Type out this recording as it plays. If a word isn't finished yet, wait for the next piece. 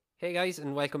Hey guys,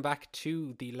 and welcome back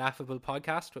to the Laughable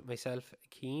Podcast with myself,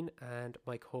 Keen, and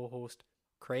my co-host,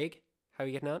 Craig. How are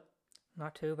you getting on?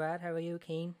 Not too bad. How are you,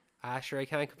 Keen? Sure, I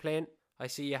can't complain. I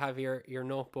see you have your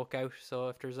notebook out, so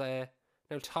if there's a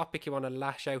topic you want to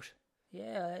lash out.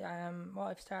 Yeah, what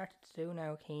I've started to do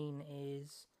now, Keen,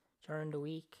 is during the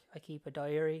week I keep a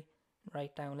diary and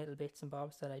write down little bits and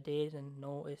bobs that I did and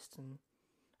noticed and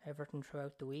everything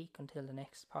throughout the week until the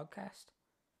next podcast.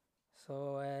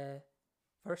 So,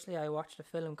 firstly, I watched a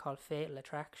film called Fatal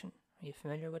Attraction. Are you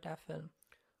familiar with that film?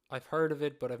 I've heard of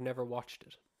it, but I've never watched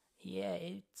it. Yeah,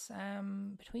 it's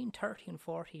between 30 and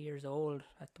 40 years old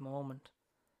at the moment.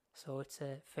 So it's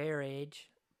a fair age,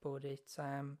 but it's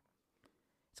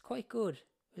quite good.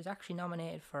 It was actually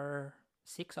nominated for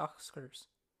 6 Oscars.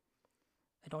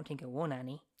 I don't think it won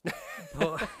any,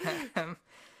 but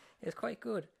it's quite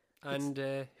good.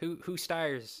 And who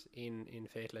stars in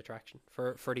Fatal Attraction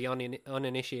for the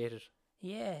uninitiated?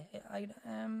 Yeah,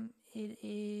 it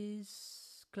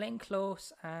is Glenn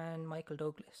Close and Michael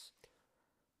Douglas.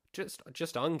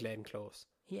 Just on Glenn Close.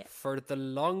 Yeah. For the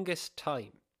longest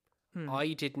time,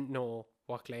 I didn't know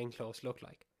what Glenn Close looked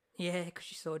like. Yeah, because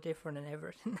she's so different and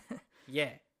everything.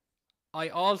 Yeah. I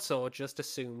also just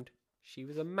assumed she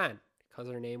was a man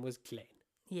because her name was Glenn.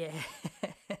 Yeah.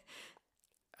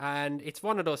 And it's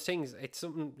one of those things. It's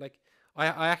something like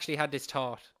I actually had this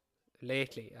thought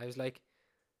lately. I was like,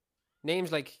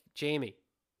 names like Jamie.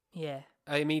 Yeah.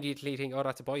 I immediately think, oh,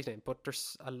 that's a boy's name. But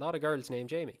there's a lot of girls named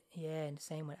Jamie. Yeah, and the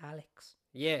same with Alex.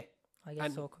 Yeah. I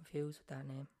get so confused with that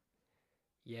name.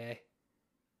 Yeah.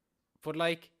 But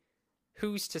like,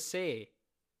 who's to say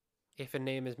if a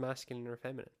name is masculine or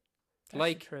feminine? That's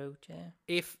like, the truth, yeah.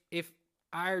 If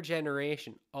our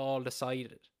generation all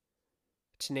decided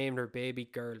to name their baby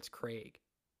girls Craig,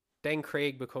 then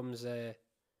Craig becomes a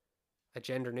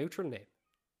gender neutral name.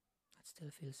 I'd still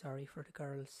feel sorry for the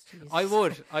girls. Jesus. I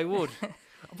would.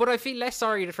 But I feel less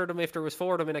sorry for them if there was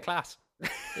 4 of them in a class.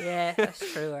 Yeah,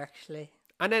 that's true, actually.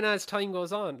 And then as time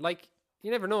goes on, like,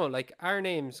 you never know, like, our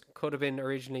names could have been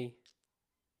originally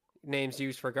names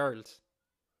used for girls.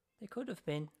 They could have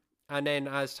been. And then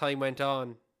as time went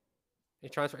on,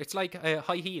 it transferred. It's like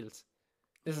high heels.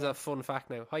 This is a fun fact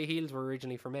now. High heels were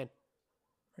originally for men.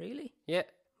 Really? Yeah.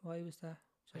 Why was that?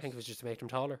 I think it was just to make them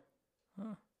taller.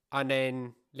 Oh. And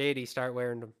then ladies start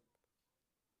wearing them.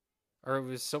 Or it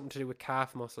was something to do with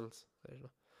calf muscles.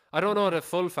 I don't know the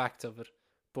full facts of it,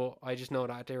 but I just know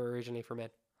that they were originally for men.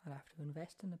 I'll have to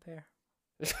invest in a pair.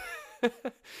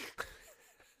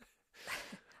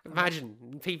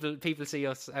 Imagine people see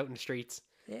us out in the streets.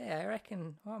 Yeah, I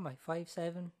reckon. What am I?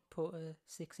 5'7"? Put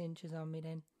 6 inches on me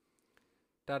then.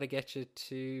 That'll get you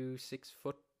to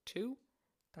 6'2".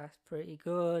 That's pretty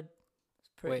good. It's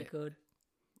pretty good.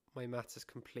 My maths is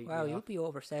completely Wow, off. you'd be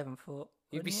over 7 foot.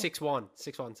 You'd be 6'1".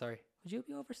 6'1", sorry. Would you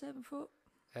be over 7 foot?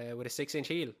 With a 6-inch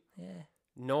heel. Yeah.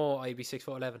 No, I'd be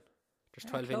 6'11". There's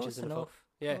 12 inches in a foot.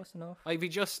 Yeah. Close enough. I'd be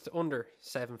just under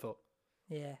 7 foot.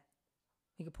 Yeah.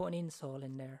 You could put an insole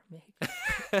in there.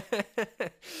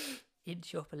 Make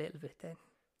inch up a little bit then.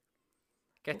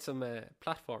 Get some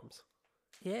platforms.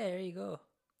 Yeah, there you go.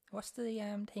 What's the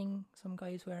thing some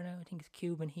guys wear now? I think it's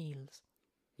Cuban heels.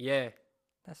 Yeah.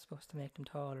 That's supposed to make them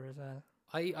taller as well.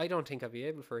 I don't think I'd be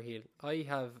able for a heel. I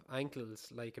have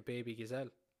ankles like a baby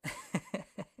gazelle.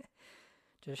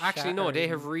 Actually, no, they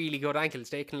have really good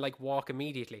ankles. They can like walk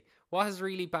immediately. What has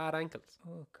really bad ankles?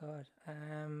 Oh God,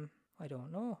 I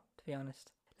don't know, to be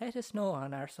honest. Let us know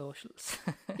on our socials.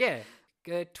 Yeah,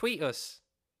 tweet us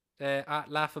at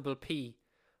laughableP.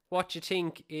 What you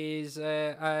think is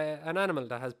an animal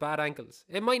that has bad ankles?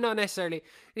 It might not necessarily.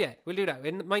 Yeah, we'll do that.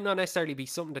 It might not necessarily be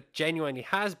something that genuinely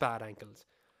has bad ankles,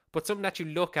 but something that you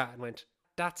look at and went,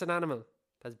 "That's an animal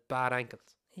that has bad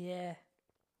ankles." Yeah.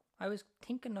 I was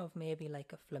thinking of maybe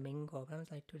like a flamingo, but I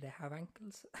was like, do they have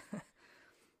ankles?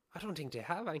 I don't think they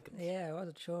have ankles. Yeah, I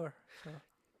wasn't sure. So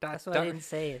that's why I didn't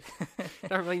say it.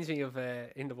 That reminds me of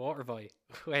In the Waterboy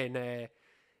when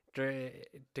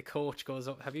the coach goes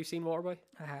up. Have you seen Waterboy?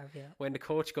 I have, yeah. When the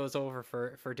coach goes over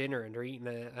for dinner and they're eating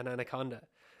an anaconda,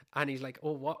 and he's like,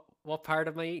 "Oh, what part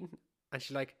am I eating?" And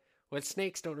she's like, "Well,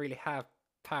 snakes don't really have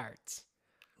parts."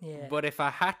 Yeah. But if I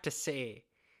had to say,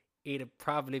 it'd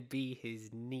probably be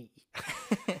his knee.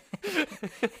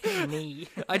 Knee.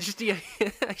 I just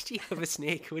have a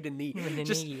snake with a knee. With a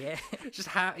knee, yeah. Just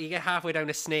you get halfway down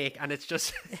a snake and it's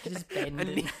just just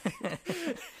bending.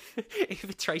 If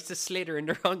it tries to slither in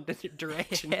the wrong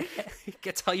direction, it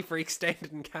gets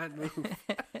hyperextended and can't move.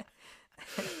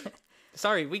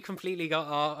 Sorry, we completely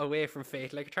got away from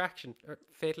Fatal Attraction.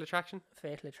 Fatal Attraction?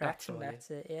 Fatal Attraction, that's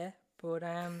it, yeah. But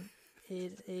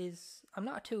it is. I'm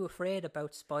not too afraid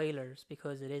about spoilers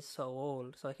because it is so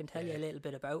old, so I can tell you a little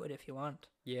bit about it if you want.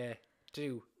 Yeah,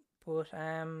 do. But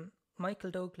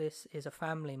Michael Douglas is a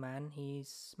family man.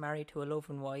 He's married to a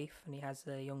loving wife and he has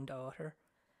a young daughter,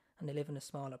 and they live in a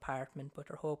small apartment, but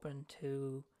they're hoping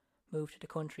to move to the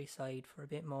countryside for a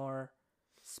bit more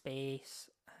space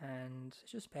and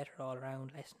it's just better all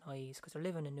around, less noise, because they're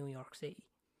living in New York City.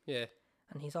 Yeah.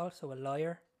 And he's also a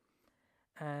lawyer,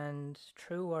 and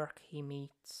through work he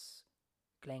meets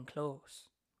Glenn Close,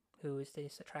 who is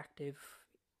this attractive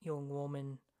young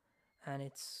woman, and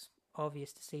it's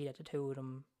obvious to see that the two of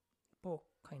them both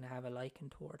kind of have a liking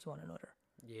towards one another.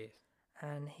 Yes.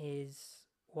 And his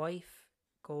wife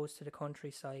goes to the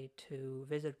countryside to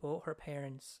visit both her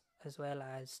parents as well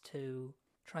as to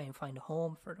try and find a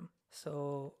home for them.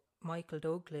 So Michael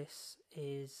Douglas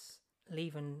is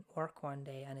leaving work one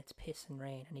day and it's pissing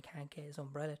rain and he can't get his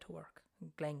umbrella to work.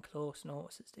 And Glenn Close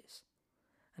notices this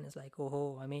and is like,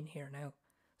 oh, I'm in here now.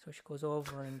 So she goes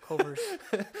over and covers.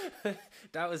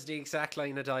 That was the exact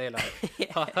line of dialogue.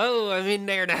 Yeah. Oh, I'm in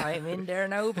there now. I'm in there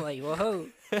now, boy. Whoa.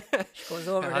 She goes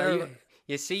over there.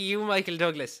 You see, you, Michael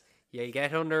Douglas, you'll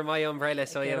get under my umbrella,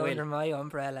 so you Get will. under my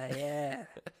umbrella, yeah.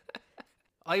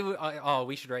 Oh,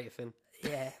 we should write a film.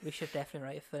 Yeah, we should definitely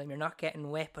write a film. You're not getting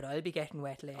wet, but I'll be getting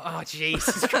wet later. Oh,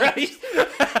 Jesus Christ.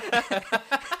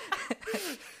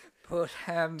 But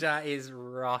that is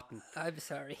rotten. I'm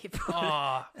sorry.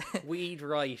 Oh, we'd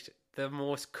write the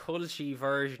most culty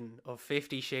version of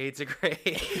 50 Shades of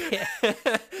Grey.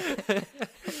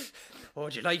 Oh,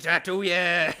 do you like that, do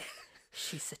ya?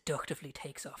 She seductively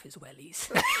takes off his wellies.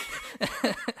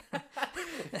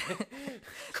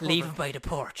 Leave him by the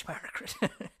porch, Margaret.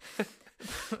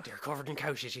 They're covered in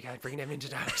couches, you can't bring them into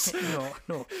the house.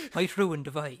 No, might ruin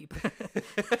the vibe.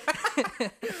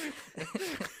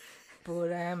 But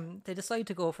they decide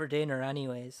to go for dinner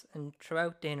anyways, and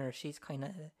throughout dinner she's kind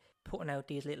of putting out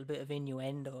these little bit of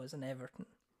innuendos and everything.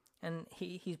 And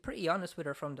he's pretty honest with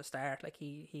her from the start. Like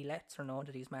he lets her know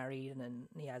that he's married and then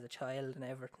he has a child and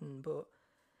everything, but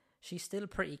she's still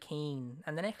pretty keen.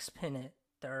 And the next minute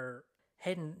they're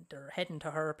heading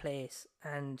to her place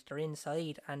and they're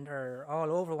inside and they're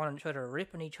all over one another,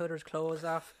 ripping each other's clothes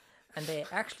off. And they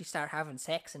actually start having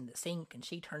sex in the sink, and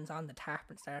she turns on the tap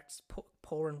and starts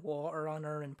pouring water on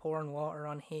her and pouring water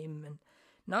on him, and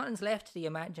nothing's left to the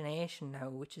imagination now,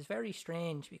 which is very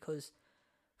strange because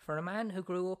for a man who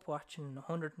grew up watching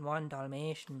 101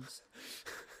 Dalmatians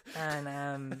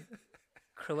and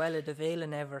Cruella de Vil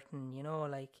and everything, you know,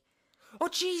 like... Oh,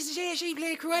 Jesus, yeah, she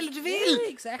played Cruella de Vil! Yeah,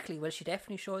 exactly. Well, she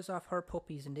definitely shows off her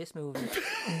puppies in this movie.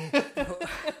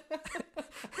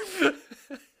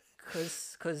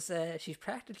 Because she's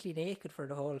practically naked for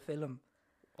the whole film.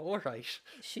 Alright.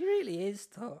 She really is,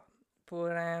 though.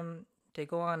 But they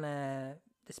go on, they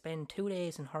spend 2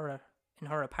 days in her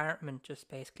apartment just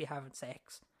basically having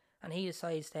sex. And he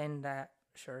decides then that,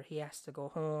 sure, he has to go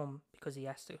home because he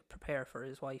has to prepare for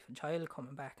his wife and child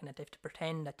coming back, and that they have to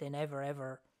pretend that they never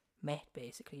ever met,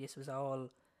 basically. This was all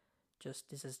just,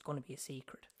 this is going to be a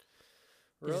secret.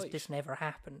 Right. This never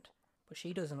happened. But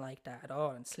she doesn't like that at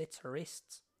all and slits her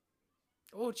wrists.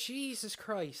 Oh, Jesus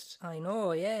Christ. I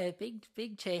know, yeah,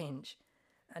 big change.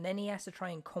 And then he has to try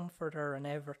and comfort her and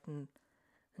everything.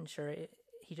 And sure,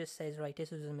 he just says, right, this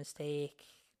was a mistake,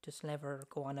 just never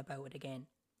go on about it again.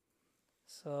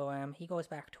 So he goes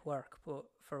back to work, but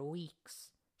for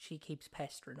weeks she keeps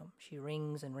pestering him. She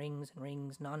rings and rings and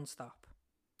rings non-stop.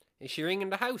 Is she ringing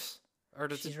the house? Or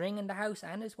does She's ringing the house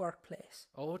and his workplace.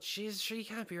 Oh, jeez, she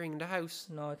can't be ringing the house.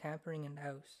 No, I can't be ringing the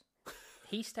house.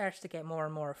 He starts to get more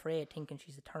and more afraid, thinking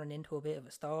she's turned into a bit of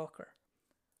a stalker.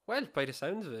 Well, by the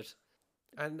sounds of it.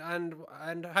 And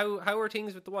how are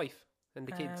things with the wife and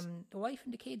the kids? The wife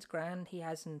and the kids grand. He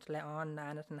hasn't let on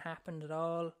anything happened at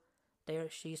all.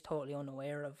 She's totally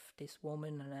unaware of this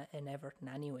woman and everything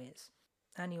anyways.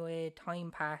 Anyway,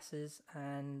 time passes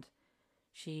and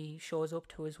she shows up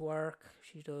to his work.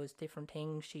 She does different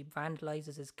things. She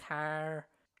vandalizes his car.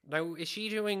 Now, is she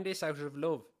doing this out of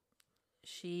love?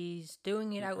 She's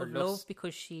doing it out Or of lust. love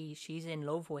because she's in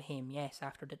love with him, yes,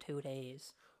 after the 2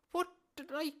 days. But,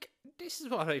 like, this is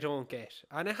what I don't get.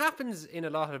 And it happens in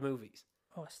a lot of movies.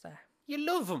 What's that? You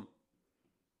love him.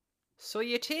 So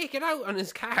you take it out on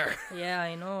his car. Yeah,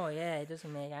 I know, yeah, it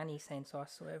doesn't make any sense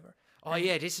whatsoever. Oh,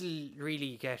 yeah, this'll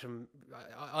really get him.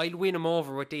 I'll win him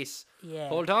over with this. Yeah.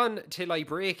 Hold on till I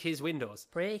break his windows.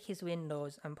 Break his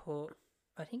windows and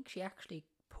I think she actually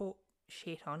put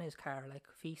shit on his car, like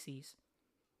feces.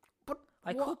 But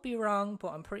I could be wrong, but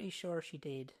I'm pretty sure she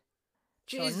did.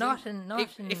 Jeez, so nothing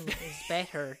if is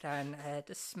better than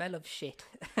the smell of shit.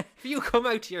 If you come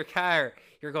out to your car,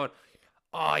 you're going,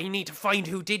 oh, I need to find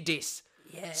who did this.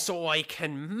 Yeah. So I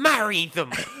can marry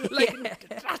them. Like,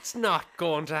 that's not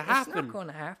going to happen. It's not going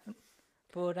to happen.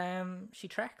 But she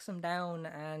tracks him down,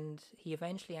 and he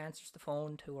eventually answers the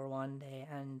phone to her one day,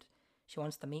 and she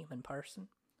wants to meet him in person.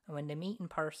 And when they meet in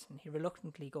person, he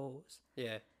reluctantly goes.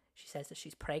 Yeah. She says that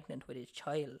she's pregnant with his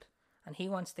child, and he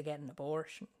wants to get an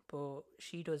abortion, but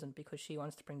she doesn't because she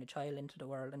wants to bring the child into the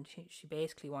world, and she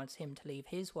basically wants him to leave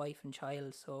his wife and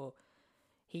child so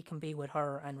he can be with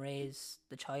her and raise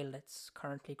the child that's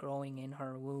currently growing in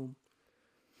her womb.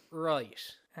 Right.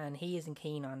 And he isn't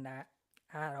keen on that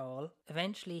at all.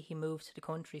 Eventually he moves to the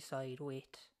countryside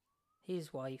with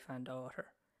his wife and daughter,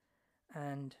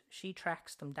 and she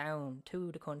tracks them down to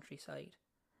the countryside.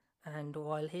 And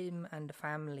while him and the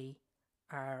family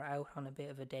are out on a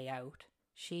bit of a day out,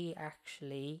 she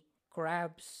actually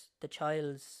grabs the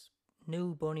child's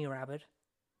new bunny rabbit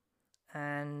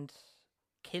and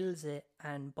kills it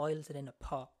and boils it in a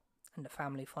pot, and the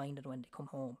family find it when they come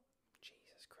home.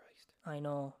 Jesus Christ. I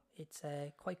know, it's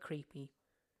quite creepy.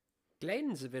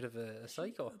 Glenn's a bit of a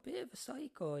psycho. A bit of a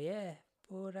psycho, yeah.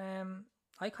 But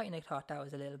I kind of thought that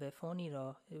was a little bit funny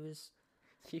though. It was...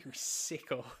 You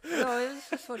sicko. No, it was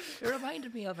just what it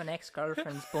reminded me of an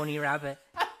ex-girlfriend's bunny rabbit.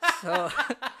 So,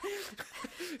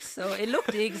 so it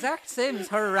looked the exact same as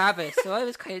her rabbit. So I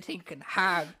was kind of thinking,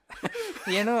 hag,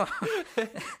 you know.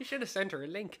 You should have sent her a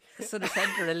link. So they sent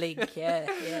her a link,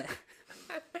 yeah.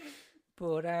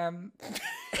 But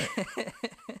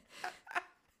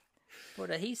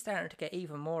but he's starting to get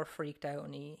even more freaked out,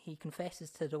 and he confesses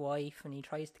to the wife, and he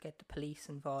tries to get the police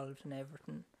involved and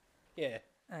everything. Yeah.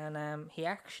 And he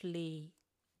actually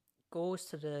goes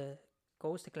to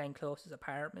Glenn Close's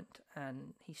apartment,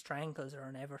 and he strangles her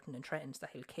and everything and threatens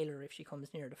that he'll kill her if she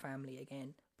comes near the family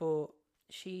again. But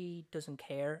she doesn't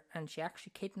care, and she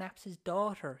actually kidnaps his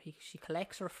daughter. She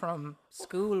collects her from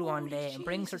school one day and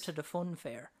brings her to the fun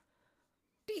fair.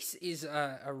 This is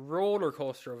a roller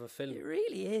coaster of a film. It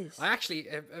really is. I actually,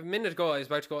 a minute ago, I was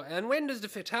about to go, and when does the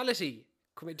fatality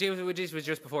come? This was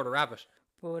just before the rabbit.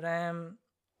 But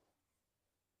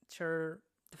sure,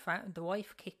 the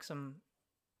wife kicks him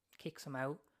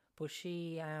out, but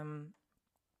she's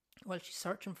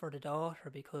searching for the daughter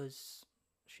because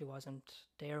she wasn't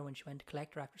there when she went to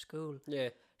collect her after school. Yeah.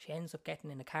 She ends up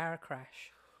getting in a car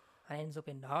crash and ends up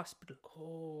in the hospital.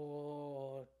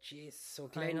 Oh, jeez. So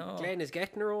Glenn is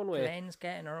getting her own way. Glenn's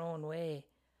getting her own way.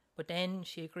 But then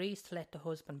she agrees to let the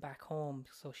husband back home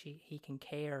so he can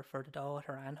care for the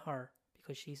daughter and her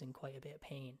because she's in quite a bit of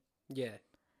pain. Yeah.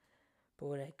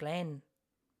 But Glenn...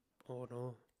 Oh,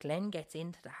 no. Glenn gets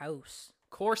into the house.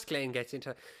 Of course Glenn gets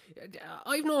into...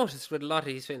 I've noticed with a lot of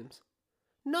these films,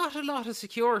 not a lot of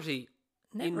security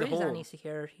in the home. Never is any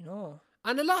security, no.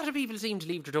 And a lot of people seem to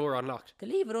leave the door unlocked. They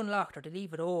leave it unlocked or they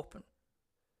leave it open.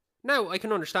 Now, I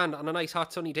can understand on a nice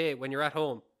hot sunny day when you're at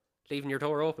home, leaving your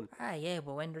door open. Ah, yeah,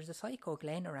 but when there's a psycho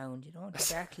Glenn around, you don't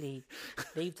exactly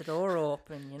leave the door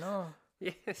open, you know.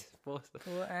 Yes, I suppose.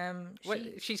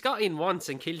 But, she's got in once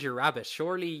and killed your rabbit.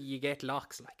 Surely you get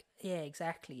locks, like. Yeah,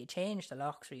 exactly. You change the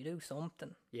locks or you do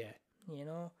something. Yeah. You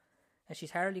know? And she's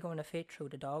hardly going to fit through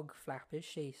the dog flap, is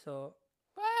she? So...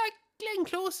 Glenn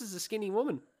Close is a skinny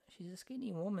woman. She's a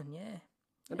skinny woman, yeah.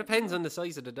 It depends on the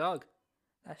size of the dog.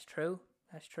 That's true.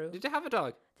 Did they have a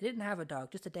dog? They didn't have a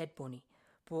dog, just a dead bunny.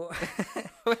 But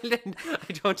well, then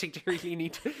I don't think they really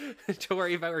need to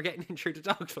worry about her getting in through the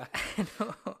dog flap.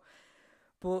 No.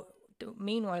 But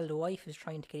meanwhile, the wife is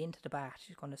trying to get into the bath.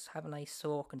 She's going to have a nice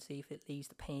soak and see if it leaves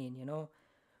the pain, you know.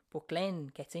 But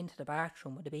Glenn gets into the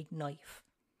bathroom with a big knife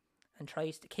and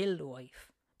tries to kill the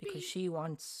wife because she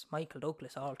wants Michael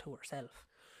Douglas all to herself.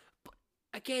 But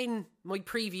again, my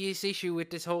previous issue with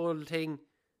this whole thing,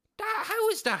 how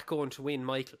is that going to win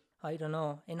Michael? I don't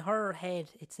know. In her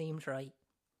head, it seems right.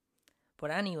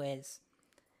 But anyways,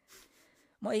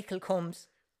 Michael comes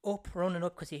running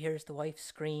up because he hears the wife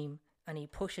scream, and he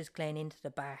pushes Glenn into the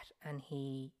bath, and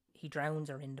he drowns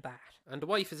her in the bath. And the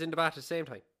wife is in the bath at the same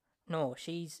time? No,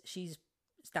 she's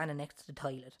standing next to the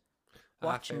toilet,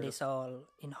 watching this all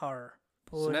in horror.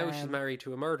 But, so now she's married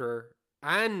to a murderer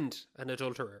and an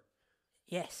adulterer.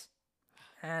 Yes.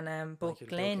 And but Michael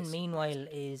Glenn, Douglas. meanwhile,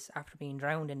 is after being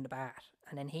drowned in the bath,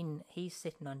 and then he's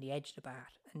sitting on the edge of the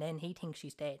bath, and then he thinks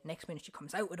she's dead. Next minute she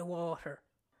comes out of the water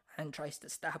and tries to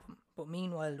stab him. But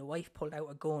meanwhile, the wife pulled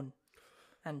out a gun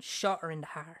and shot her in the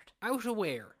heart. Out of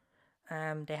where?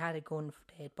 They had a gun.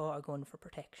 They had bought a gun for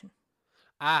protection.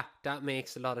 Ah, that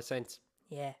makes a lot of sense.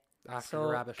 Yeah. After so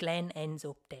the rabbit. Glenn ends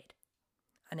up dead,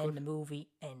 and then the movie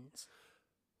ends.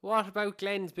 What about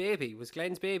Glenn's baby? Was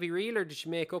Glenn's baby real, or did she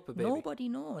make up a baby? Nobody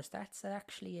knows. That's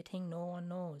actually a thing no one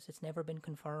knows. It's never been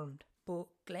confirmed. But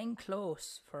Glenn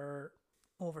Close, for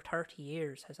over 30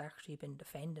 years, has actually been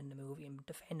defending the movie and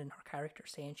defending her character,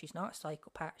 saying she's not a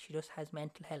psychopath, she just has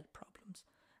mental health problems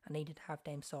and needed to have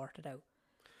them sorted out.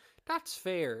 That's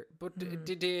fair, but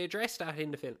did they address that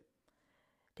in the film?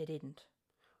 They didn't.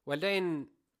 Well, then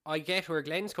I get where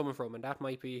Glenn's coming from, and that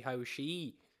might be how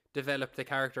she developed the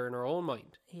character in her own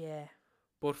mind. Yeah.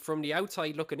 But from the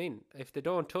outside looking in, if they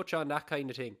don't touch on that kind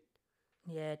of thing...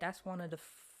 Yeah, that's one of the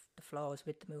flaws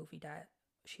with the movie, that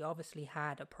she obviously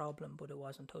had a problem, but it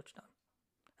wasn't touched on.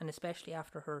 And especially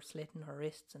after her slitting her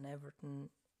wrists and everything,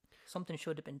 something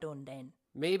should have been done then.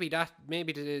 Maybe the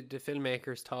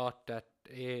filmmakers thought that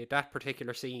that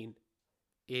particular scene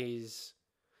is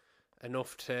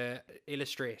enough to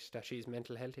illustrate that she's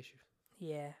mental health issues.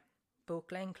 Yeah, but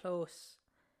Glenn Close,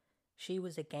 she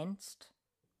was against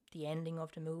the ending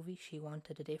of the movie. She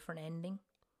wanted a different ending,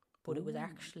 but it was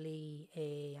actually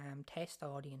a test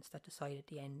audience that decided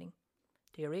the ending.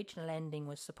 The original ending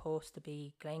was supposed to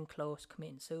be Glenn Close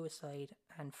committing suicide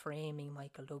and framing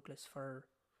Michael Douglas for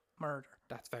murder.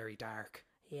 That's very dark.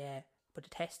 Yeah, but the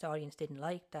test audience didn't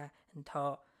like that and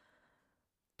thought,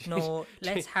 no,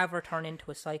 let's have her turn into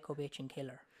a psycho bitch and kill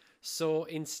her. So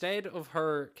instead of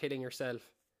her killing herself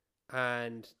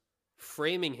and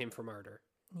framing him for murder,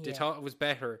 they thought it was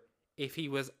better if he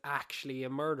was actually a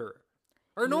murderer.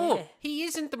 Or no, he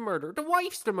isn't the murderer. The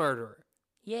wife's the murderer.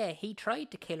 Yeah, he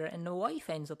tried to kill her and the wife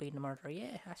ends up being the murderer.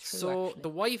 Yeah, that's true. So actually, the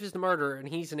wife is the murderer and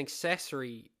he's an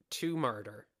accessory to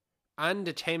murder and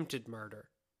attempted murder.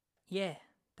 Yeah,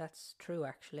 that's true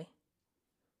actually.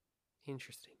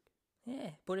 Interesting.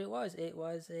 Yeah, but it was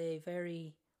a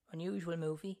very unusual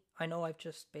movie. I know I've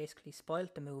just basically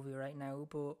spoilt the movie right now,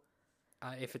 but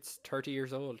if it's 30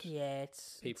 years old, yeah,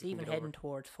 it's even heading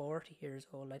towards 40 years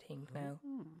old, I think now.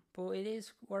 But it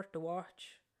is worth the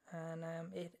watch, and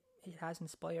it has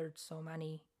inspired so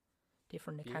many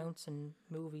different accounts and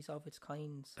movies of its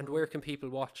kind. So. And where can people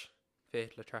watch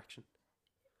Fatal Attraction?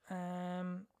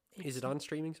 Is it on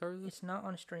streaming services? It's not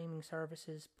on streaming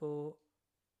services, but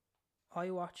I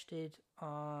watched it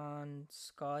on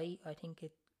Sky. I think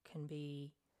it can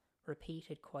be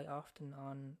repeated quite often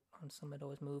on some of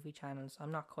those movie channels.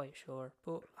 I'm not quite sure,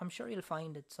 but I'm sure you'll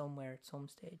find it somewhere at some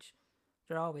stage.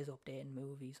 They're always updating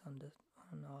movies on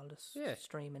all the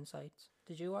streaming sites.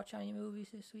 Did you watch any movies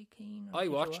this week, Keane? I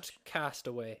watched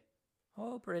Castaway.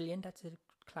 Oh, brilliant. That's a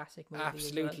classic movie.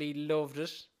 Absolutely loved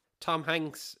it. Tom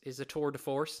Hanks is a tour de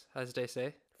force, as they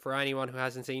say, for anyone who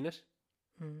hasn't seen it.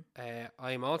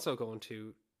 I'm also going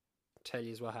to tell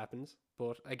you what happens,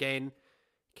 but again,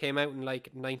 came out in like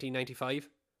 1995,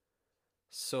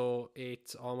 so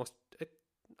it's almost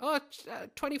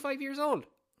 25 years old.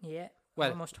 Yeah,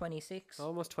 well, almost 26.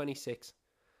 Almost 26.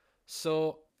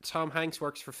 So Tom Hanks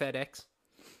works for FedEx,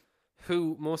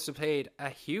 who must have paid a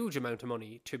huge amount of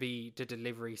money to be the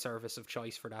delivery service of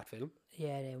choice for that film.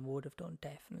 Yeah, they would have done,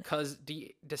 definitely. Because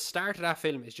the start of that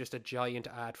film is just a giant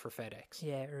ad for FedEx.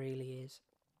 Yeah, it really is.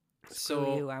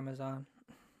 Screw you, Amazon.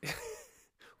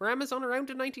 Were Amazon around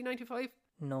in 1995?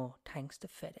 No, thanks to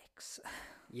FedEx.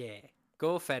 Yeah,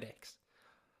 go FedEx.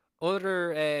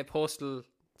 Other postal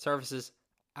services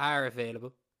are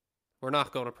available. We're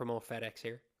not going to promote FedEx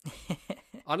here.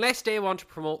 Unless they want to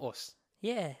promote us.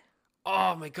 Yeah.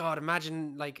 Oh my God,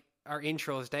 imagine like our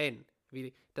intros then.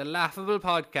 The Laughable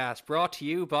Podcast brought to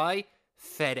you by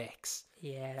FedEx.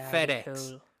 Yeah, FedEx.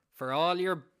 Cool. For all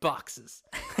your boxes.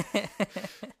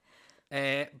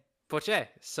 But yeah,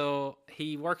 so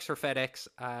he works for FedEx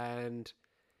and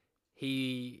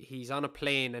he's on a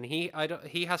plane and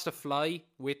he has to fly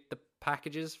with the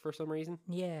packages for some reason.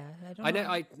 Yeah, I don't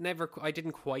know. I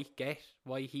didn't quite get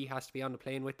why he has to be on the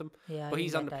plane with them. Yeah, but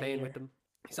he's on the plane with them.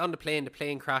 He's on the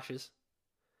plane crashes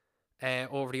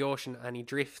over the ocean and he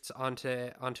drifts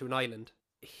onto an island.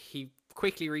 He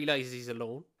quickly realizes he's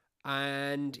alone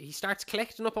and he starts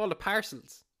collecting up all the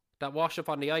parcels that wash up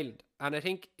on the island. And I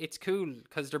think it's cool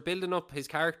because they're building up his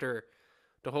character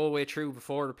the whole way through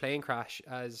before the plane crash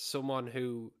as someone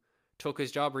who took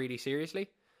his job really seriously.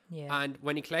 Yeah. And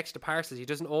when he collects the parcels, he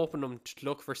doesn't open them to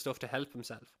look for stuff to help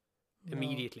himself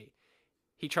immediately.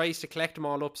 He tries to collect them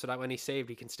all up so that when he's saved,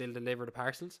 he can still deliver the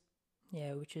parcels.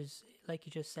 Yeah, which is, like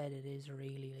you just said, it is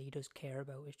really, he does care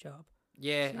about his job.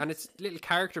 Yeah, and it's little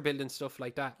character building stuff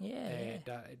like that. Yeah,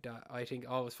 that I think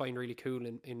I always find really cool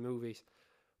in movies.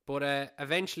 But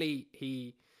eventually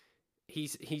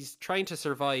he's trying to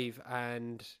survive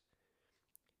and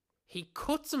he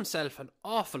cuts himself an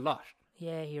awful lot.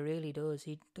 Yeah, he really does.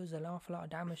 He does an awful lot of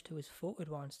damage to his foot at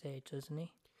one stage, doesn't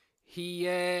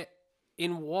he?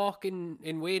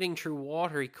 in wading through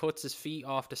water, he cuts his feet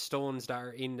off the stones that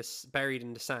are buried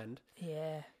in the sand.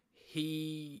 Yeah.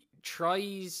 He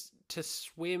tries to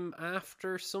swim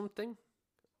after something,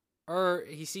 or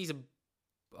he sees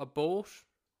a boat.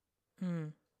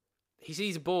 He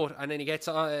sees a boat, and then he gets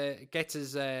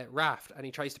his raft, and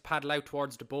he tries to paddle out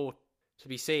towards the boat to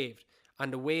be saved,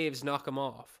 and the waves knock him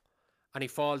off, and he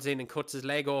falls in and cuts his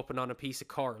leg open on a piece of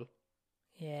coral.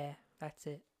 Yeah, that's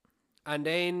it. And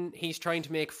then he's trying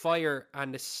to make fire,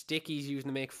 and the stick he's using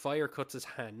to make fire cuts his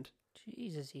hand.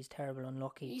 Jesus, he's terrible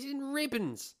unlucky. He's in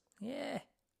ribbons. Yeah.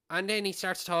 And then he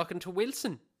starts talking to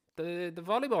Wilson, the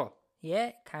volleyball.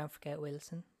 Yeah, can't forget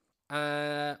Wilson.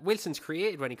 Wilson's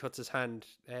created when he cuts his hand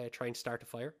trying to start a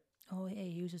fire. Oh yeah, he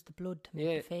uses the blood to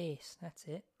make the face. That's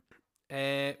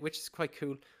it. Which is quite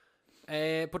cool.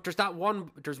 But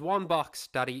there's one box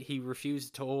that he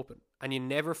refuses to open, and you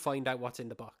never find out what's in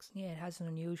the box. Yeah, it has an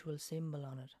unusual symbol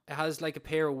on it. It has like a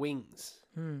pair of wings.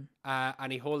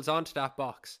 And he holds on to that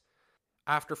box.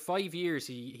 After 5 years,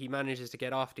 he manages to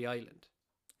get off the island.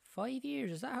 5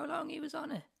 years? Is that how long he was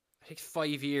on it? I think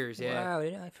 5 years, yeah. Wow,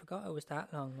 I forgot it was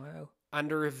that long. Wow.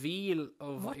 And the reveal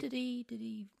of... What did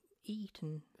he eat?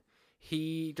 And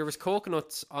there was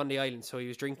coconuts on the island, so he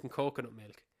was drinking coconut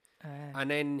milk.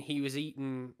 And then he was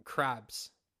eating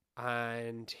crabs,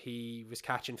 and he was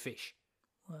catching fish.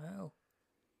 Wow.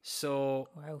 So...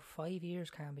 Wow, 5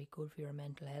 years can't be good for your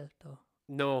mental health, though.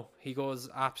 No, he goes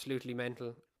absolutely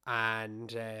mental,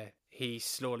 and he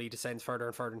slowly descends further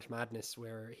and further into madness,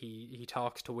 where he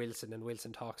talks to Wilson, and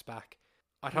Wilson talks back.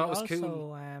 I thought it was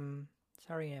cool.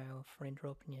 Sorry for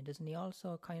interrupting you. Doesn't he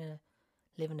also kind of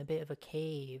live in a bit of a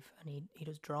cave, and he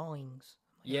does drawings?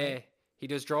 Yeah, right? He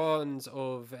does drawings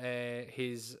of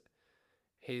his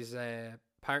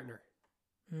partner.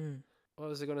 What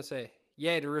was I going to say?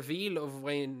 Yeah, the reveal of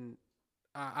when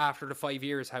after the 5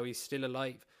 years, how he's still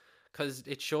alive, because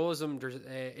it shows him.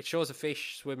 It shows a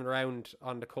fish swimming around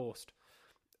on the coast,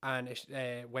 and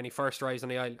when he first arrives on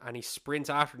the island, and he sprints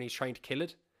after, and he's trying to kill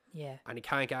it. Yeah, and he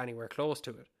can't get anywhere close to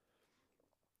it.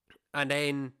 And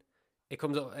then it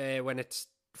comes up when it's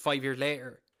 5 years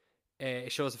later.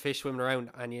 It shows a fish swimming around,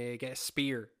 and you get a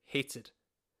spear hits it.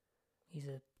 He's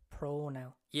a pro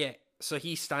now. Yeah, so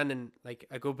he's standing like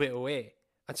a good bit away,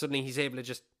 and suddenly he's able to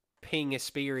just ping a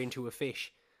spear into a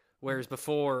fish, whereas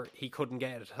before he couldn't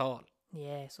get it at all.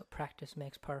 Yeah, so practice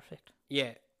makes perfect.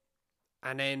 Yeah,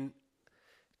 and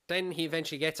then he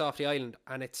eventually gets off the island,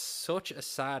 and it's such a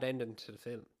sad ending to the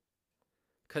film,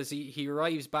 because he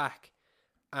arrives back,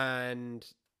 and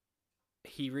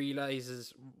he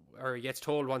realizes, or he gets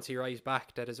told once he arrives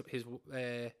back, that his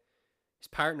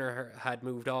partner had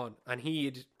moved on, and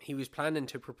he was planning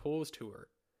to propose to her,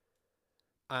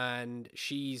 and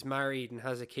she's married and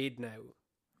has a kid now.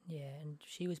 Yeah, and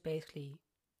she was basically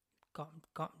gotten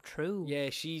through. Yeah,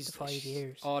 she's 5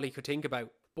 years. All he could think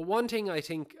about. But one thing I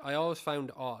think I always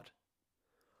found odd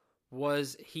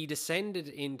was he descended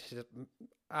into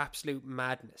absolute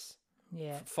madness.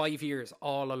 Yeah. 5 years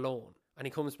all alone, and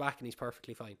he comes back and he's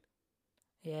perfectly fine.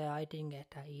 Yeah, I didn't get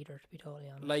that either, to be totally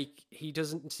honest. Like, he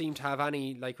doesn't seem to have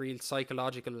any like real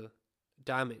psychological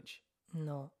damage.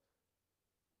 No.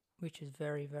 Which is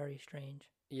very, very strange.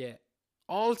 Yeah.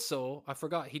 Also, I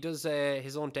forgot, he does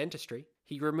his own dentistry.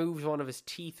 He removes one of his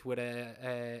teeth with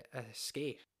a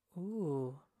skate.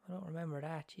 Ooh, I don't remember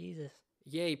that. Jesus.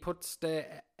 Yeah, he puts the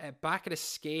back of the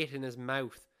skate in his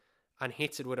mouth and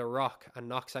hits it with a rock and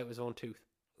knocks out his own tooth.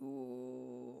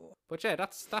 Ooh. But yeah,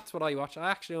 that's what I watched. I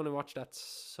actually only watched that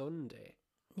Sunday.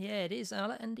 Yeah, it is.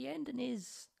 And the ending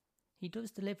is, he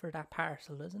does deliver that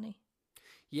parcel, doesn't he?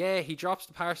 Yeah, he drops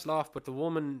the parcel off, but the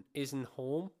woman isn't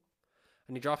home.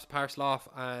 And he drops the parcel off,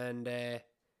 and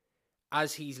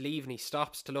as he's leaving, he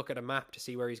stops to look at a map to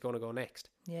see where he's going to go next.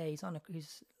 Yeah,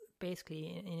 he's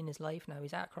basically in his life now.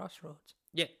 He's at a crossroads.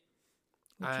 Yeah.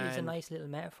 Which is a nice little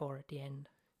metaphor at the end.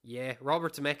 Yeah,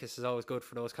 Robert Zemeckis is always good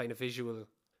for those kind of visual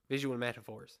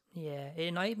metaphors. Yeah, it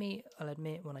annoyed me, I'll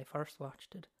admit, when I first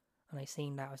watched it, and I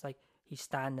seen that, I was like, he's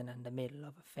standing in the middle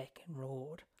of a fucking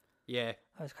road. Yeah.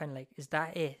 I was kind of like, is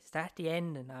that it? Is that the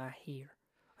ending? Here.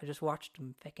 I just watched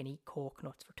him fucking eat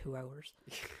coconuts for 2 hours.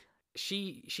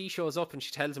 She shows up and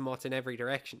she tells him what's in every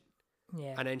direction.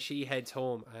 Yeah. And then she heads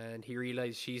home, and he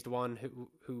realizes she's the one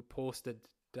who posted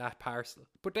that parcel.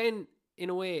 But then,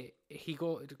 in a way, he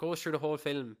goes through the whole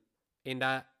film in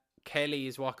that Kelly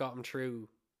is what got him through.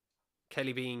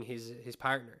 Kelly being his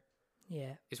partner.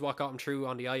 Yeah. Is what got him through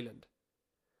on the island.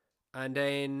 And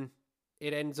then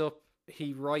it ends up,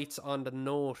 he writes on the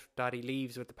note that he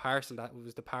leaves with the parcel, that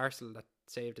was the parcel that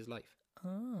saved his life.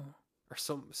 Oh. or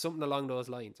something along those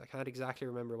lines. I can't exactly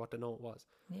remember what the note was.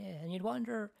 Yeah, and you'd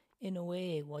wonder, in a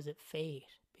way, was it fate?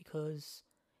 Because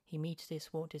he meets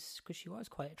this woman, because she was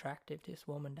quite attractive, this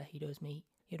woman that he does meet.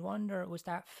 You'd wonder, was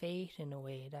that fate in a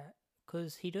way? That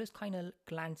because he does kind of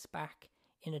glance back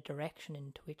in a direction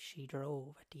into which she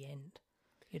drove at the end.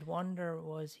 You'd wonder,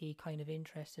 was he kind of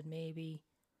interested? Maybe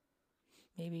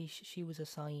she was a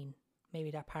sign.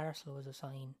 Maybe that parcel was a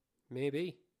sign.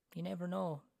 Maybe. You never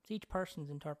know. It's each person's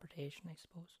interpretation, I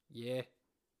suppose. Yeah.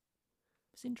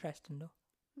 It's interesting, though.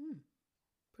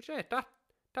 But yeah,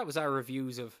 that was our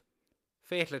reviews of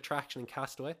Fatal Attraction and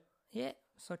Castaway. Yeah,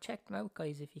 so check them out,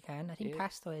 guys, if you can. I think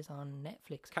Castaway is on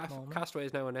Netflix at the moment. Castaway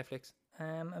is now on Netflix.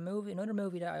 Another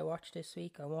movie that I watched this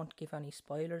week. I won't give any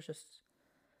spoilers.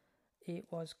 It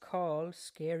was called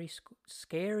Scary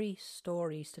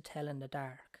Stories to Tell in the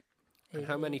Dark. And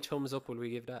how many thumbs up will we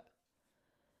give that?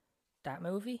 That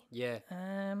movie? Yeah.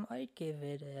 I'd give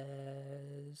it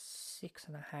a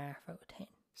 6.5 out of 10.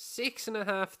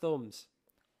 6.5 thumbs.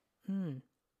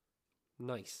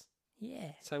 Nice.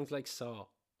 Yeah. Sounds like Saw.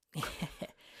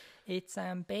 It's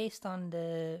based on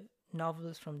the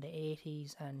novels from the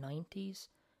 80s and 90s.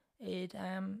 It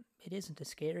isn't the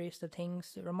scariest of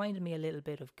things. It reminded me a little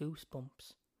bit of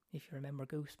Goosebumps, if you remember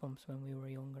Goosebumps when we were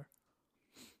younger.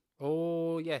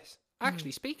 Oh, yes.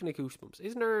 Actually, speaking of Goosebumps,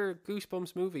 isn't there a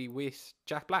Goosebumps movie with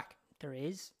Jack Black? There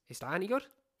is. Is that any good?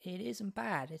 It isn't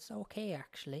bad. It's okay,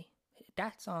 actually.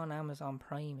 That's on Amazon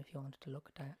Prime if you wanted to look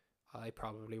at that. I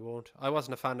probably won't. I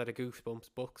wasn't a fan of the Goosebumps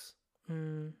books.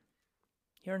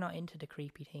 You're not into the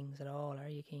creepy things at all, are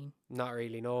you, Keen? Not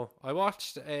really, no. I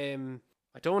watched, I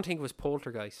don't think it was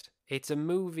Poltergeist. It's a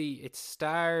movie, it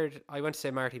starred, I went to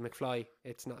say Marty McFly.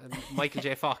 It's not, Michael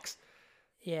J. Fox.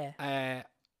 Yeah.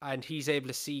 And he's able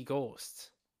to see ghosts.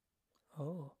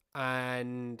 Oh.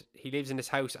 And he lives in this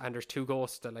house and there's 2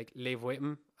 ghosts that like live with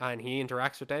him and he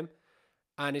interacts with them.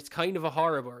 And it's kind of a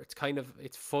horror, but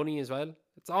it's funny as well.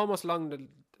 It's almost along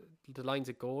the lines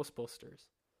of Ghostbusters.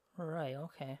 Right,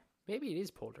 okay. Maybe it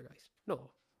is Poltergeist.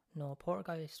 No,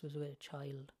 Poltergeist was with a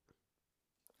child.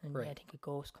 And right. I think a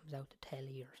ghost comes out to tell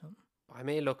you or something. I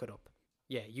may look it up.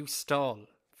 Yeah, you stall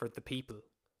for the people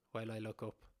while I look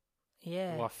up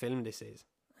what film this is.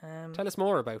 Tell us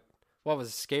more about what was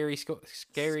it? Scary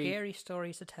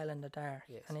Stories to Tell in the Dark.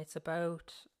 Yes. And it's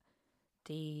about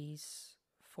these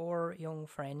 4 young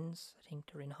friends. I think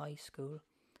they're in high school.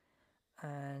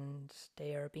 And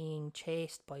they are being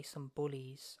chased by some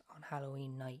bullies on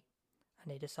Halloween night.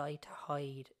 And they decide to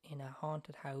hide in a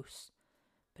haunted house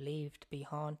believed to be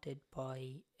haunted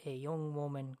by a young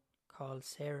woman called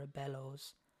Sarah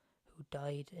Bellows, who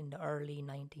died in the early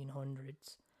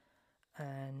 1900s.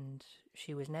 And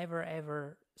she was never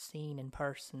ever seen in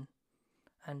person,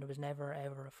 and there was never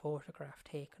ever a photograph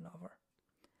taken of her.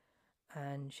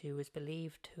 And she was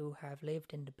believed to have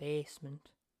lived in the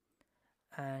basement,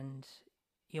 and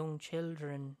young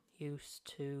children used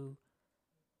to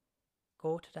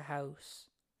go to the house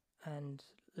and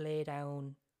lay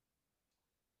down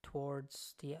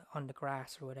towards on the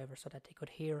grass or whatever so that they could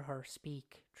hear her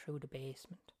speak through the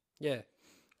basement. Yeah.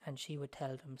 And she would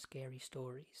tell them scary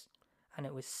stories. And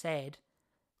it was said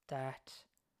that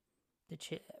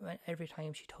every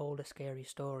time she told a scary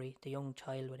story, the young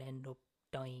child would end up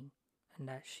dying. And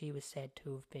that she was said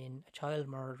to have been a child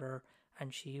murderer,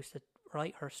 and she used to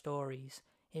write her stories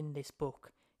in this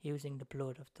book using the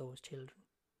blood of those children.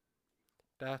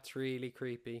 That's really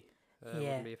creepy. I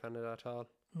wouldn't be a fan of that at all.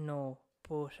 No,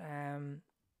 but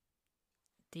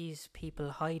these people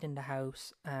hide in the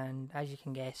house, and as you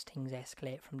can guess, things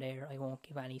escalate from there. I won't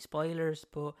give any spoilers,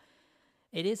 but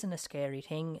it isn't a scary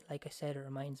thing. Like I said, it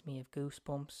reminds me of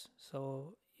Goosebumps,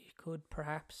 so you could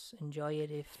perhaps enjoy it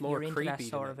if you're into that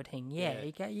sort of a thing. Yeah,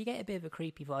 you get a bit of a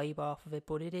creepy vibe off of it,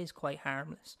 but it is quite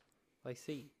harmless. I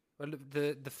see. Well,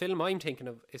 the film I'm thinking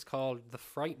of is called The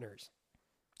Frighteners.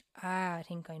 I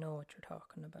think I know what you're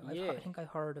talking about. Yeah. I think I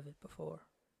heard of it before.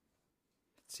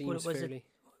 It seems fairly...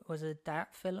 Was it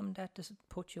that film that just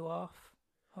put you off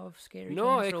of scary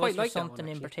No, things? I quite like that one, something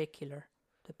in actually. particular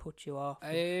that put you off?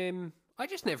 I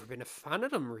just never been a fan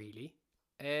of them, really.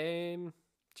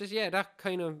 That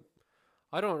kind of...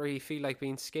 I don't really feel like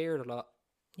being scared a lot.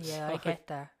 Yeah, I get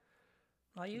that.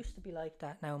 I used to be like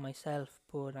that now myself,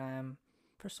 but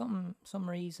for some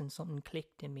reason something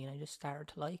clicked in me and I just started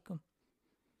to like them.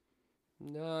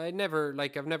 No, I've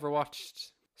never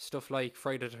watched stuff like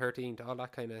Friday the 13th, all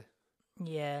that kind of...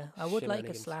 Yeah, I would like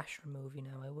a slasher movie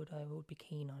now. I would be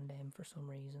keen on them for some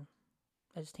reason.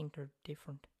 I just think they're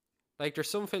different. Like, there's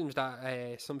some films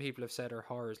that some people have said are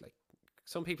horrors. Like,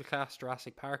 some people class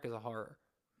Jurassic Park as a horror.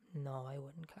 No, I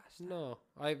wouldn't class that. No,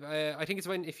 I think it's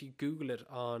if you Google it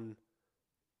on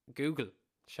Google,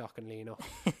 shockingly enough,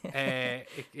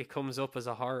 it comes up as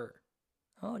a horror.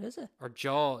 Oh, does it? Or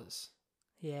Jaws.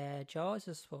 Yeah, Jaws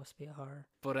is supposed to be a horror.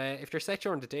 But if they're set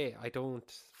during the day, I don't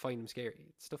find them scary.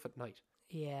 It's stuff at night.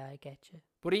 Yeah, I get you.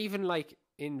 But even like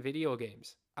in video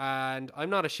games, and I'm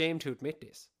not ashamed to admit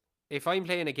this, if I'm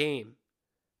playing a game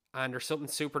and there's something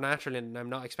supernatural in it and I'm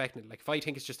not expecting it, like if I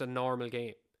think it's just a normal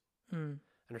game and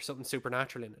there's something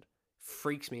supernatural in it,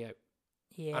 freaks me out.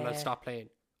 Yeah. And I'll stop playing.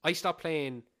 I stopped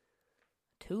playing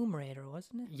Tomb Raider,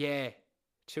 wasn't it? Yeah,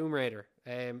 Tomb Raider.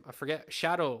 I forget,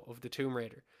 Shadow of the Tomb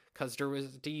Raider, because there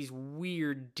was these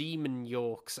weird demon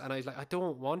yolks, and I was like, I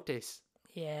don't want this.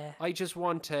 Yeah. I just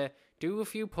want to do a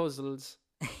few puzzles.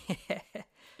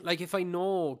 Like if I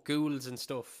know ghouls and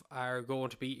stuff are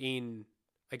going to be in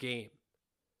a game,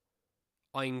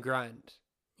 I'm grand.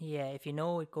 Yeah, if you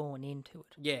know it going into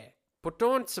it. Yeah, but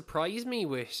don't surprise me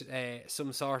with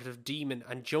some sort of demon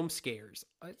and jump scares.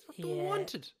 I don't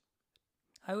want it.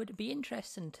 I would be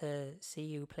interested to see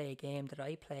you play a game that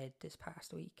I played this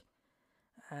past week.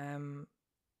 I'm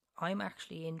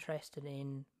actually interested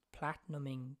in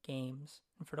platinuming games.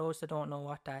 And for those that don't know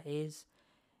what that is,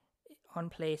 on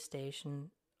PlayStation,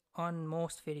 on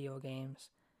most video games,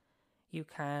 you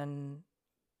can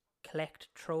collect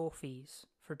trophies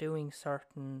for doing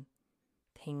certain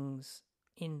things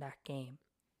in that game.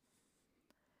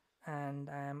 And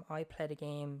I played a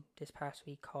game this past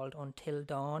week called Until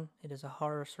Dawn. It is a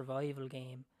horror survival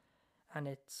game, and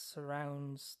it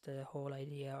surrounds the whole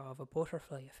idea of a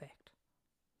butterfly effect.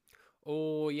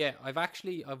 Oh yeah, I've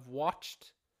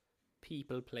watched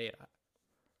people play that.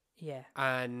 Yeah.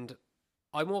 And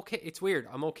I'm okay. It's weird.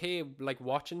 I'm okay like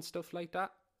watching stuff like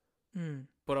that.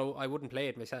 But I wouldn't play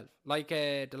it myself. Like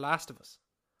The Last of Us.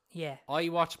 Yeah. I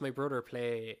watched my brother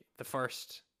play the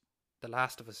first The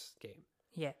Last of Us game.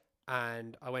 Yeah.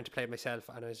 And I went to play it myself,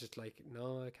 and I was just like,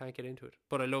 no, I can't get into it.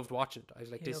 But I loved watching it. I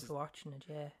was like, You loved watching it,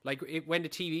 yeah. Like when the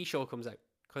TV show comes out.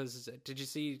 Because did you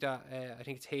see that? I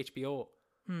think it's HBO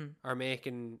are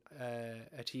making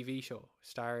a TV show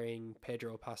starring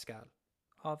Pedro Pascal.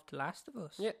 Of The Last of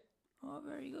Us? Yeah. Oh,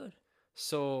 very good.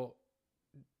 So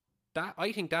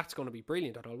I think that's going to be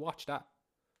brilliant, and I'll watch that.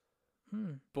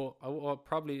 But I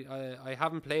probably I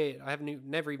haven't played.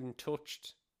 Never even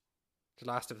touched The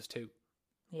Last of Us 2.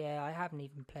 Yeah, I haven't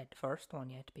even played the first one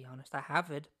yet, to be honest. I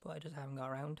have it, but I just haven't got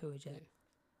around to it yet.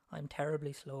 Yeah. I'm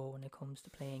terribly slow when it comes to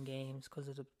playing games because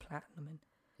of the platinum.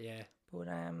 Yeah. But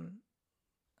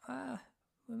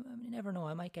you never know.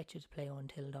 I might get you to play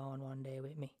Until Dawn one day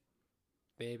with me.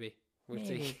 Maybe.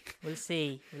 Maybe. We'll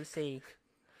see. We'll see.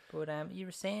 But you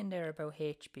were saying there about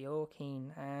HBO,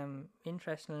 Keane.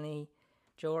 Interestingly,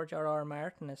 George R.R.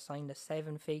 Martin has signed a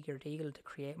 7-figure deal to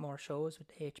create more shows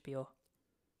with HBO.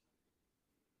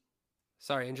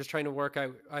 Sorry, I'm just trying to work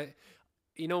out.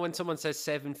 When someone says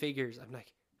 7 figures, I'm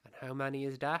like, and how many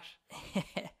is that?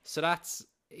 So that's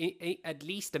at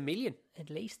least 1 million.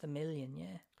 At least 1 million,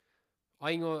 yeah.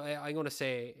 I'm going to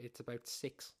say it's about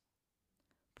 6.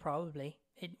 Probably.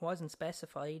 It wasn't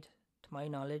specified, to my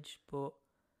knowledge, but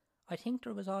I think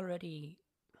there was already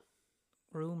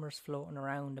rumours floating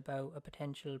around about a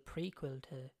potential prequel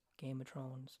to Game of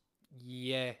Thrones.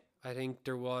 Yeah, I think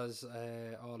there was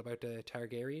all about the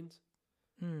Targaryens.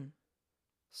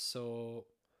 So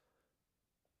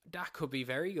that could be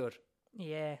very good.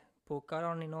 Yeah, but God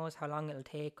only knows how long it'll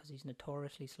take because he's a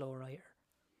notoriously slow writer.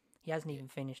 He hasn't even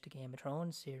finished the Game of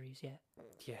Thrones series yet.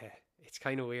 Yeah, it's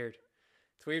kind of weird.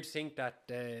 It's weird to think that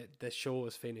the show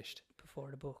is finished before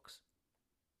the books.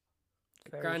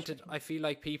 Granted, strange. I feel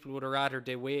like people would have rather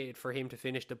they waited for him to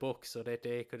finish the book so that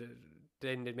they could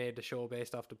then they made the show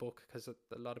based off the book, because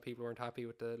a lot of people weren't happy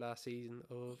with the last season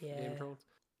of Game of Thrones.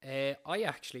 I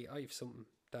have something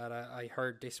that I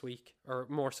heard this week, or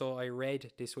more so I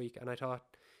read this week, and I thought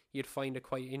you'd find it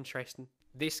quite interesting.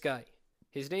 This guy,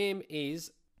 his name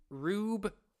is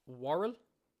Rube Worrell.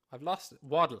 I've lost it.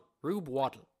 Rube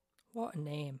Waddle. What a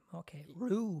name. Okay.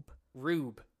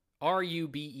 Rube.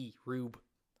 R-U-B-E. Rube.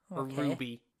 Or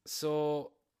Ruby.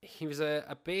 So he was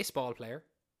a baseball player.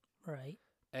 Right.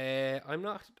 I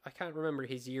can't remember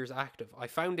his years active. I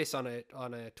found this on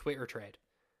a Twitter thread,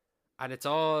 and it's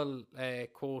all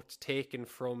quotes taken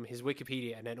from his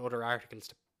Wikipedia and then other articles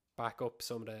to back up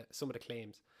some of the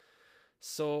claims.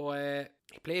 So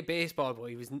he played baseball, but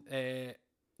he was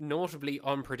notably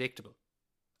unpredictable.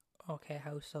 Okay,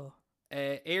 how so?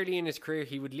 Early in his career,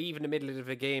 he would leave in the middle of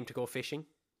a game to go fishing.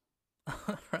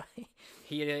 Right.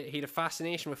 He had a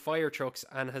fascination with fire trucks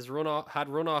and had run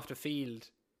off the field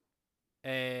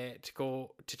to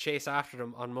chase after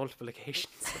them on multiple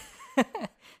occasions.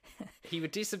 He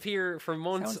would disappear for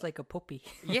months. Sounds like a puppy.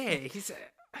 Yeah,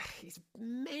 He's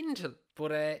mental.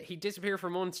 But he disappeared for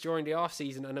months during the off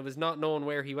season, and it was not known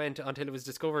where he went until it was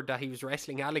discovered that he was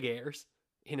wrestling alligators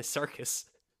in a circus.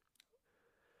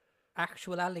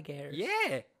 Actual alligators.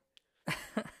 Yeah.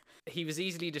 He was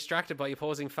easily distracted by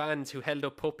opposing fans who held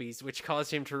up puppies, which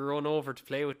caused him to run over to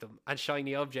play with them, and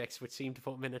shiny objects, which seemed to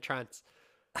put him in a trance.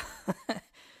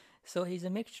 So he's a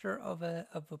mixture of a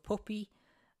puppy,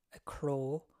 a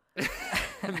crow,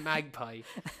 A magpie.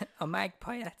 a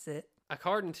magpie. That's it.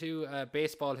 According to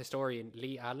baseball historian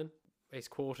Lee Allen, is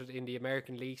quoted in the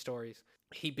American League stories,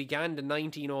 he began the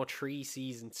 1903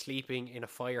 season sleeping in a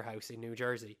firehouse in New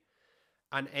Jersey,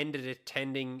 and ended it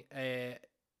tending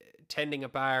a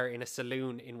bar in a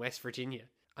saloon in West Virginia.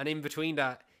 And in between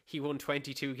that, he won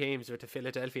 22 games with the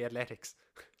Philadelphia Athletics.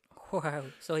 Wow.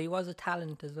 So he was a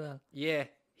talent as well. Yeah,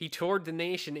 he toured the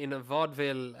nation in a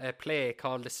vaudeville play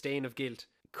called The Stain of Guilt.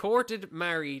 Courted,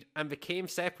 married, and became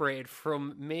separated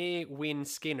from Mae Wynn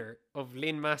Skinner of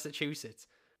Lynn, Massachusetts,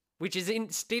 which is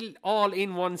still all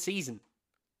in one season.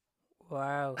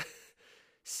 Wow.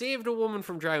 Saved a woman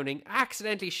from drowning,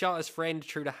 accidentally shot his friend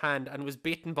through the hand, and was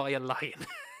bitten by a lion.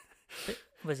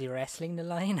 Was he wrestling the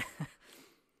lion?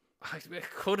 It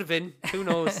could have been. Who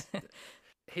knows?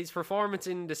 His performance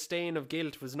in The Stain of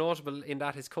Guilt was notable in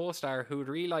that his co-star, who had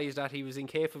realised that he was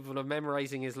incapable of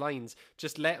memorising his lines,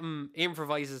 just let him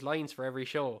improvise his lines for every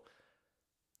show.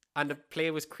 And the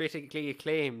play was critically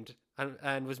acclaimed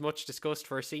and was much discussed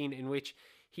for a scene in which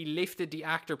he lifted the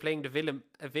actor playing a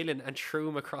villain and threw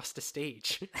him across the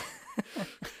stage.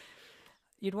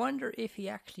 You'd wonder if he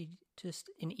actually just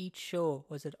in each show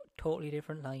was it totally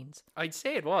different lines. I'd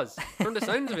say it was. From the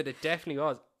sounds of it, it definitely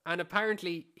was. And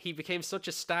apparently he became such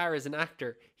a star as an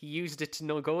actor, he used it to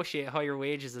negotiate higher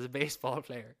wages as a baseball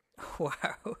player.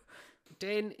 Wow.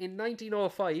 Then in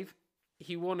 1905,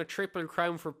 he won a Triple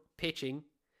Crown for pitching.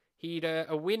 He'd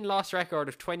a win-loss record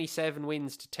of 27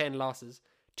 wins to 10 losses,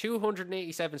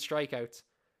 287 strikeouts,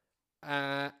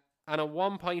 and a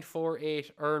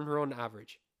 1.48 earned run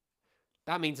average.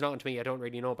 That means nothing to me. I don't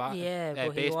really know about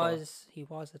but baseball. he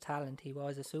was a talent. He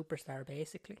was a superstar,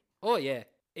 basically. Oh, yeah.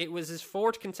 It was his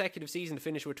fourth consecutive season to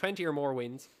finish with 20 or more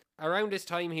wins. Around this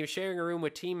time, he was sharing a room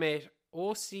with teammate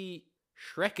O.C.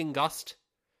 Schreckengost.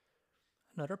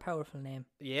 Another powerful name.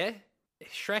 Yeah.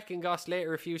 Schreckengost later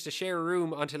refused to share a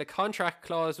room until a contract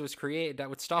clause was created that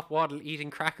would stop Waddle eating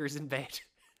crackers in bed.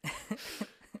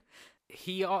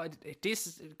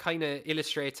 This kind of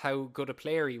illustrates how good a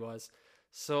player he was.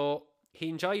 So he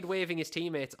enjoyed waving his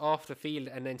teammates off the field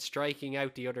and then striking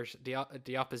out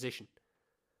the opposition.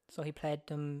 So he played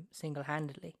them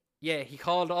single-handedly. Yeah, he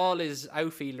called all his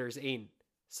outfielders in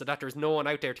so that there was no one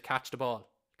out there to catch the ball.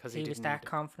 Because he was that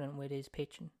confident with his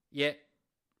pitching. Yeah.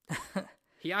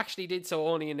 He actually did so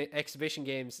only in exhibition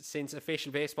games, since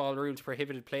official baseball rules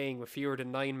prohibited playing with fewer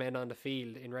than 9 men on the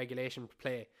field in regulation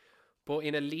play. But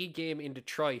in a league game in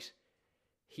Detroit,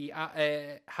 he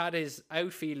had his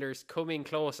outfielders come in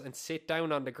close and sit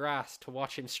down on the grass to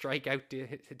watch him strike out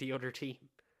the other team.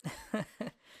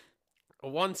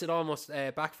 Once it almost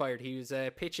backfired. He was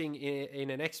pitching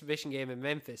in an exhibition game in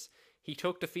Memphis. He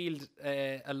took the field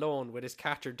alone with his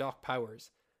catcher Doc Powers,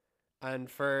 and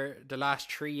for the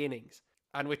last 3 innings.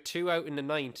 And with 2 out in the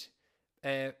 9th,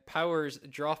 Powers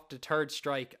dropped the third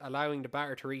strike, allowing the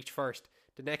batter to reach first.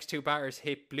 The next 2 batters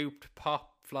hit blooped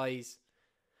pop flies,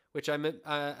 which I'm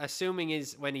assuming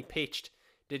is when he pitched.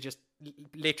 They just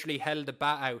literally held the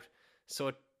bat out, so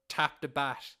it tapped the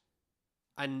bat,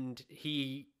 and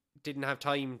he didn't have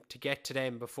time to get to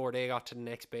them before they got to the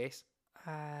next base.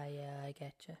 Yeah, I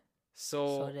get you.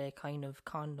 So they kind of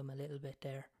conned him a little bit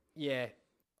there. Yeah.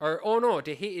 Or, oh no,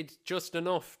 they hit it just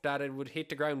enough that it would hit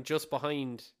the ground just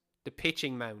behind the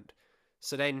pitching mound.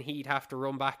 So then he'd have to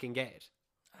run back and get it.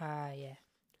 Yeah.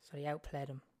 So he outplayed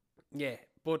him. Yeah,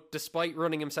 but despite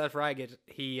running himself ragged,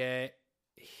 he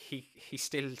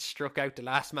still struck out the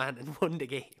last man and won the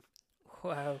game.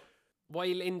 Wow.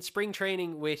 While in spring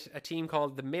training with a team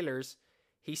called the Millers,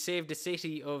 he saved the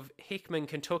city of Hickman,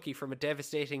 Kentucky from a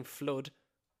devastating flood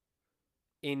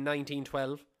in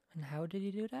 1912. And how did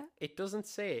he do that? It doesn't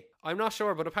say. I'm not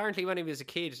sure, but apparently when he was a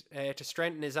kid, to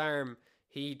strengthen his arm,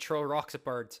 he'd throw rocks at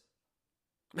birds.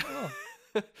 Oh.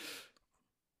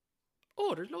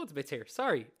 Oh, there's loads of bits here.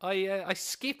 Sorry. I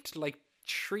skipped like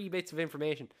 3 bits of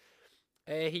information.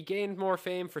 He gained more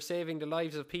fame for saving the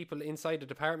lives of people inside a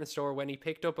department store when he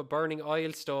picked up a burning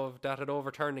oil stove that had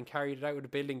overturned and carried it out of the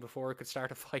building before it could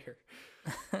start a fire.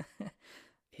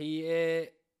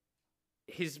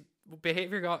 His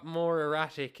behaviour got more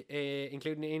erratic,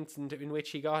 including an incident in which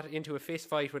he got into a fist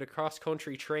fight with a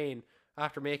cross-country train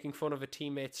after making fun of a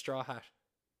teammate's straw hat.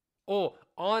 Oh,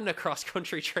 on a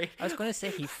cross-country train. I was going to say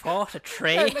he fought a Yeah,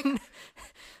 train. like,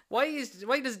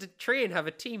 why does the train have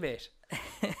a teammate?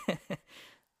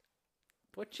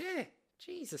 But yeah,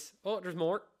 Jesus. Oh, there's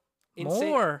more.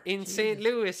 More? In St.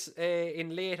 Louis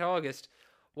in late August,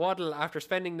 Waddle, after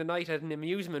spending the night at an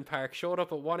amusement park, showed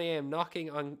up at 1 a.m. knocking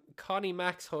on Connie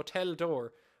Mac's hotel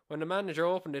door. When the manager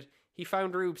opened it, he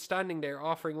found Rube standing there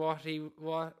offering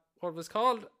what was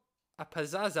called a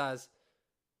pizzazz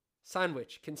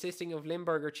sandwich consisting of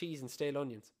Limburger cheese and stale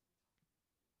onions.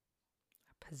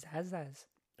 Pizzazz.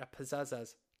 A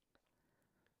pizzazz.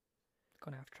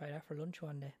 Gonna have to try that for lunch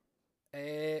one day.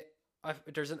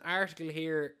 There's an article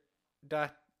here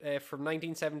that from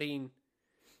 1917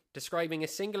 describing a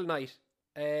single night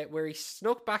where he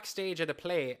snuck backstage at a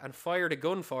play and fired a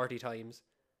gun 40 times.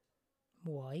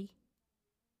 Why?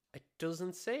 It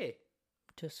doesn't say.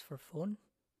 Just for fun?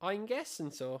 I'm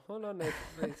guessing so. Hold on,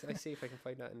 I see if I can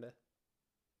find that in the...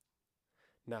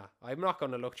 Nah, I'm not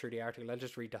going to look through the article. I'll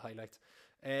just read the highlights.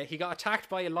 He got attacked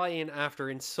by a lion after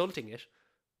insulting it.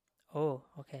 Oh,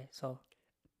 okay, so...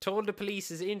 Told the police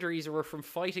his injuries were from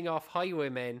fighting off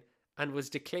highwaymen and was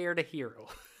declared a hero.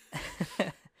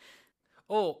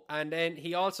 Oh, and then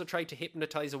he also tried to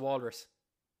hypnotize a walrus.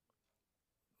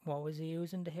 What was he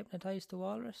using to hypnotize the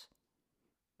walrus?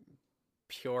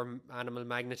 Pure animal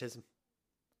magnetism.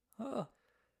 Oh.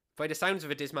 By the sounds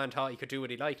of it, this man thought he could do what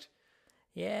he liked.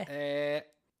 Yeah.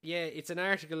 Yeah, it's an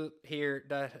article here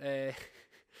that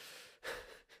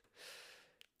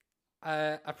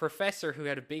a professor who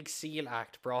had a big seal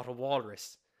act brought a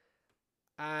walrus,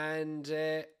 and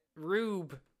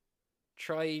Rube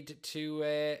tried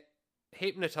to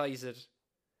hypnotize it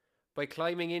by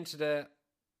climbing into the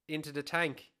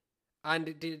tank,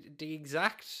 and the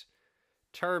exact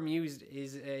term used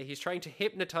is he's trying to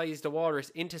hypnotize the walrus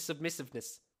into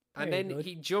submissiveness, and Very then good.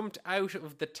 he jumped out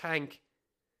of the tank.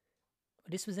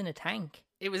 This was in a tank.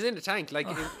 It was in the tank, like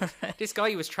this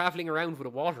guy was traveling around with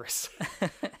a walrus.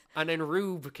 And then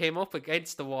Rube came up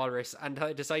against the walrus and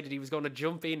decided he was going to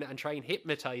jump in and try and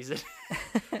hypnotize it.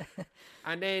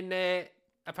 And then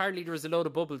apparently there was a load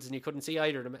of bubbles and you couldn't see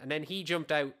either of them. And then he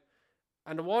jumped out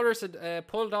and the walrus had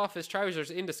pulled off his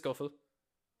trousers in the scuffle.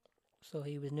 So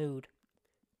he was nude.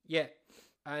 Yeah.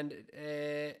 And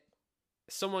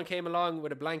someone came along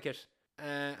with a blanket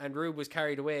and Rube was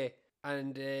carried away.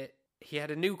 And he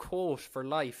had a new quote for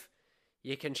life.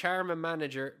 You can charm a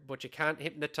manager, but you can't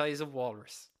hypnotize a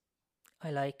walrus. I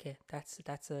like it.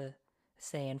 That's a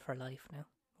saying for life now.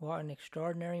 What an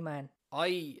extraordinary man.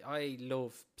 I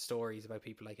love stories about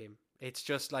people like him. It's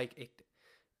just like it.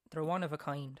 They're one of a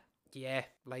kind. Yeah,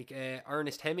 like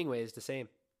Ernest Hemingway is the same.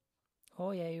 Oh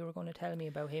yeah, you were going to tell me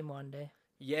about him one day.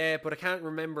 Yeah, but I can't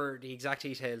remember the exact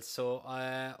details. So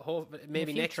hope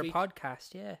maybe next future week,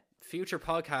 podcast, yeah. future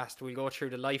podcast, we'll go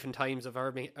through the life and times of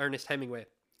Ernest Hemingway,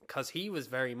 because he was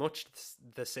very much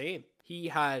the same. He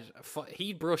had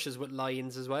he brushes with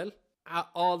lions as well,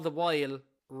 all the while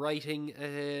writing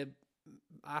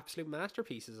absolute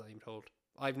masterpieces. I'm told.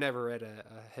 I've never read a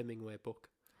Hemingway book.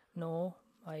 No,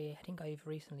 I think I've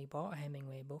recently bought a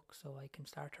Hemingway book, so I can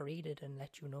start to read it and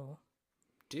let you know.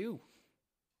 Do.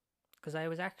 Because I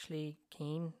was actually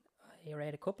keen. I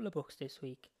read a couple of books this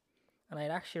week, and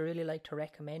I'd actually really like to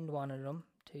recommend one of them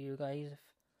to you guys,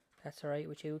 if that's alright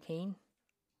with you, Keen.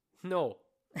 No.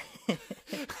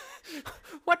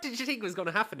 What did you think was going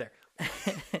to happen there?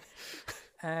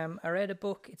 I read a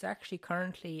book. It's actually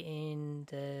currently in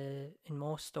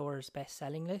most stores'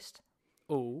 best-selling list.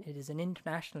 Oh. It is an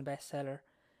international bestseller.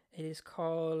 It is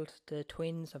called The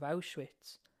Twins of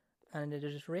Auschwitz, and it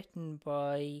is written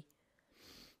by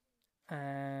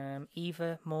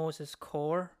Eva Moses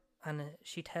Core, and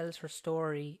she tells her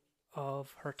story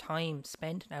of her time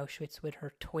spent in Auschwitz with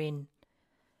her twin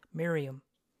Miriam,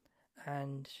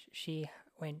 and she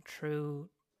went through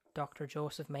Dr.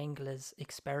 Joseph Mengele's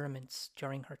experiments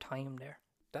during her time there.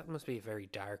 That must be a very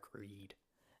dark read.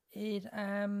 It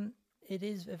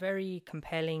is a very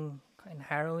compelling and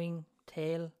harrowing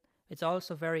tale. It's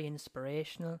also very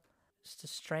inspirational. It's the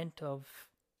strength of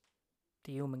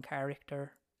the human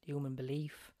character, the human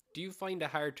belief. Do you find it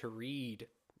hard to read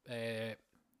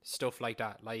stuff like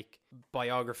that, like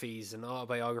biographies and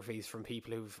autobiographies from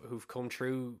people who've come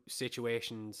through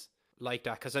situations like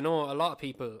that? Because I know a lot of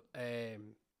people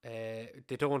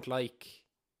they don't like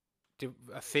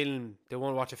a film. They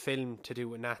won't watch a film to do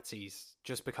with Nazis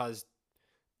just because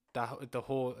the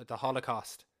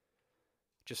Holocaust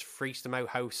just freaks them out.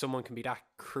 How someone can be that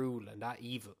cruel and that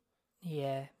evil.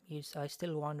 Yeah, I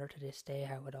still wonder to this day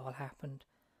how it all happened.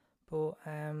 But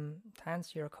to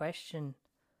answer your question,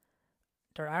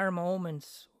 there are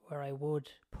moments where I would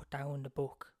put down the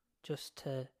book just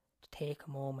to take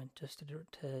a moment just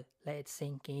to let it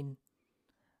sink in,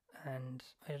 and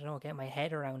I don't know, get my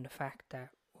head around the fact that,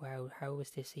 wow, how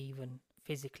is this even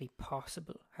physically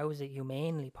possible? How is it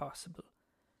humanly possible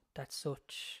that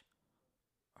such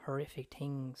horrific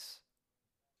things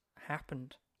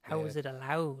happened? How was it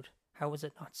allowed? How was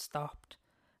it not stopped?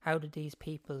 How did these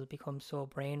people become so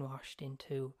brainwashed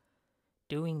into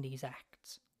doing these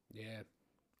acts? Yeah.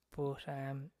 But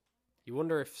you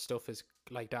wonder if stuff is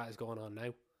like that is going on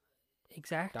now.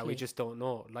 Exactly. That we just don't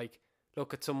know. Like,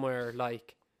 look at somewhere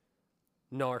like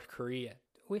North Korea.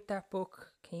 With that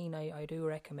book, Keen, I do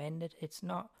recommend it. It's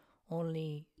not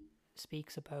only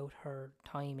speaks about her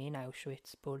time in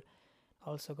Auschwitz, but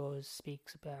also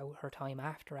speaks about her time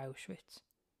after Auschwitz.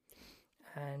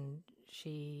 And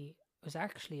she was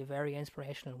actually a very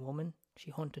inspirational woman.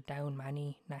 She hunted down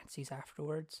many Nazis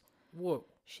afterwards. Whoa.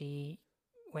 She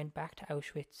went back to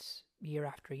Auschwitz year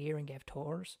after year and gave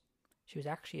tours. She was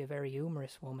actually a very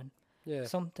humorous woman. Yeah.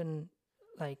 Something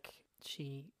like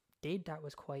she did that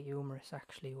was quite humorous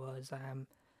actually was on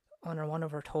one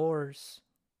of her tours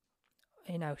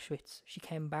in Auschwitz, she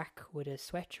came back with a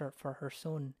sweatshirt for her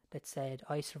son that said,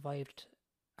 "I survived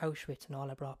Auschwitz and all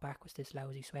I brought back was this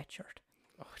lousy sweatshirt."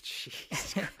 Oh,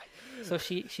 jeez. So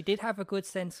she did have a good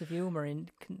sense of humour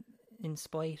in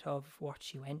spite of what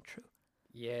she went through.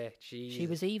 Yeah, jeez. She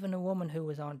was even a woman who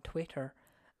was on Twitter,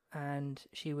 and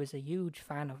she was a huge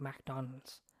fan of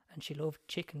McDonald's, and she loved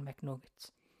chicken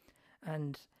McNuggets.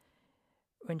 And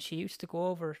when she used to go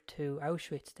over to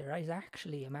Auschwitz, there is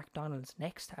actually a McDonald's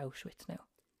next to Auschwitz now,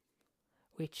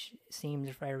 which seems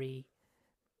very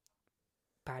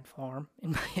bad form,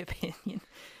 in my opinion.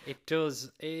 It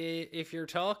does. If you're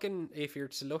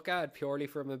to look at it purely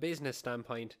from a business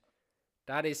standpoint,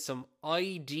 that is some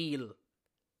ideal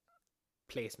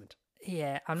placement.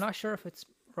 Yeah, I'm not sure if it's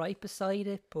right beside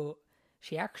it, but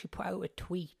she actually put out a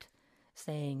tweet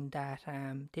saying that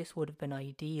this would have been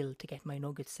ideal to get my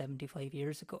nuggets 75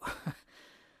 years ago.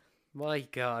 My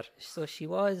God. So she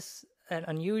was an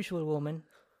unusual woman,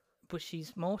 but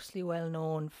she's mostly well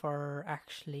known for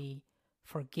actually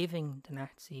forgiving the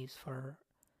Nazis for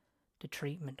the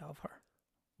treatment of her.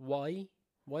 Why?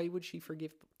 Why would she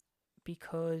forgive them?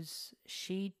 Because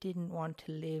she didn't want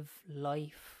to live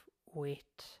life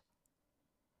with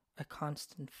a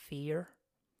constant fear,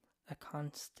 a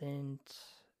constant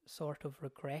sort of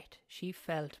regret. She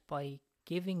felt by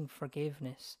giving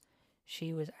forgiveness,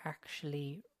 she was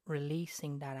actually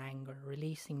releasing that anger,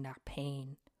 releasing that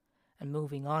pain, and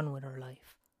moving on with her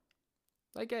life.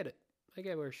 I get it. I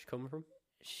get where she's coming from.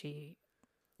 She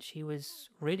was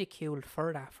ridiculed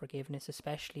for that forgiveness,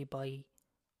 especially by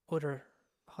other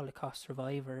Holocaust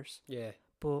survivors. Yeah.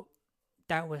 But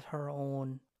that was her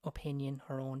own opinion,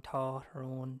 her own thought, her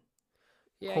own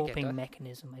Yeah, coping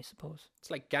mechanism, I suppose.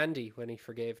 It's like Gandhi when he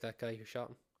forgave that guy who shot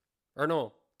him. Or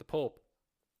no, the Pope.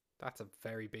 That's a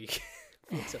very big...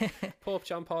 Pope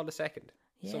John Paul II.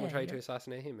 Yeah, Someone tried to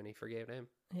assassinate him and he forgave him.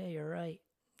 Yeah, you're right.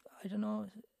 I don't know.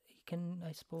 You can,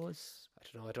 I suppose... I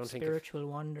don't know. I don't think... Spiritual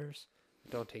wonders. I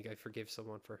don't think I forgive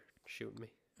someone for shooting me.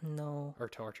 No. Or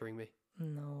torturing me.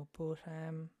 No, but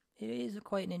it is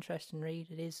quite an interesting read.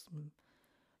 It is in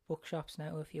bookshops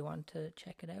now if you want to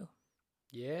check it out.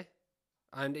 Yeah.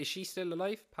 And is she still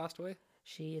alive? Passed away?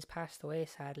 She has passed away,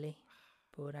 sadly.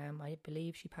 But I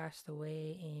believe she passed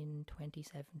away in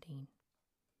 2017.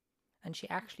 And she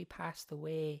actually passed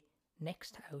away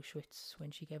next to Auschwitz when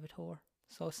she gave a tour.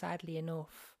 So sadly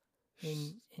enough,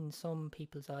 in some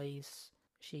people's eyes,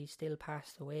 she still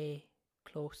passed away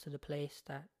close to the place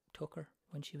that took her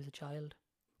when she was a child.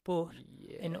 But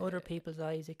in other people's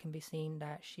eyes, it can be seen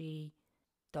that she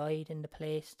died in the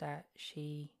place that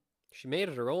she made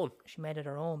it her own. She made it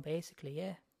her own, basically,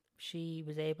 yeah. She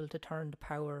was able to turn the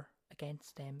power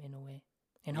against them in a way.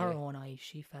 In her own eyes,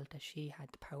 she felt that she had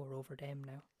the power over them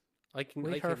now.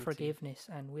 With her forgiveness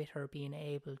and with her being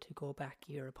able to go back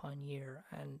year upon year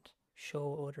and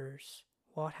show others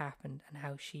what happened and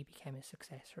how she became a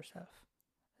success herself.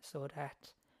 So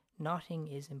that nothing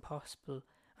is impossible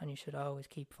and you should always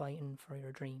keep fighting for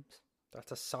your dreams.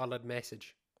 That's a solid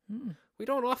message. We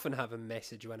don't often have a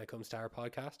message when it comes to our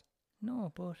podcast.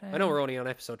 No, but... I know we're only on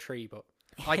episode 3, but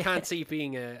I can't see it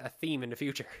being a theme in the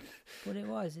future. But it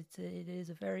is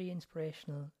a very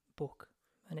inspirational book,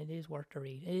 and it is worth a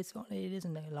read. It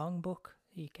isn't a long book.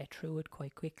 You get through it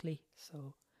quite quickly.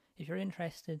 So if you're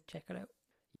interested, check it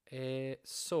out.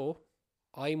 So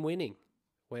I'm winning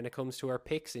when it comes to our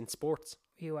picks in sports.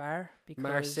 You are, because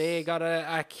Marseille got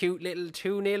a cute little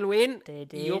 2-0 win. They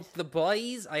did. Yup, the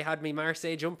boys. I had my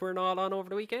Marseille jumper and all on over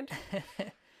the weekend.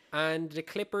 And the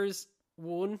Clippers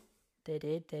won. They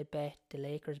did. They bet the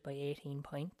Lakers by 18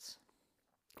 points.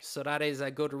 So that is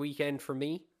a good weekend for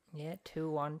me. Yeah,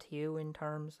 2-1 to you in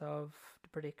terms of the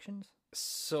predictions.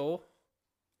 So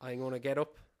I'm going to get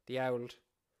up the old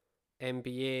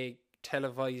NBA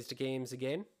televised games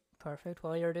again. Perfect.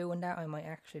 While you're doing that, I might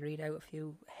actually read out a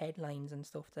few headlines and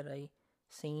stuff that I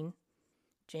seen.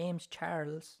 James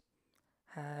Charles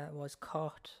was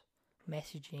caught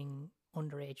messaging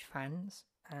underage fans.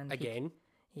 And Again.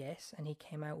 Yes, and he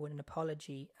came out with an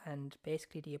apology, and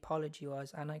basically the apology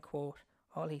was, and I quote,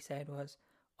 all he said was,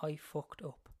 "I fucked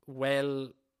up."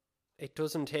 Well, it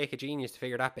doesn't take a genius to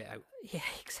figure that bit out. Yeah,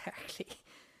 exactly.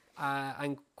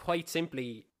 And quite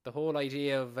simply, the whole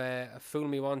idea of fool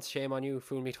me once, shame on you,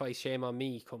 fool me twice, shame on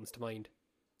me comes to mind.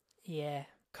 Yeah.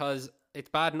 Because it's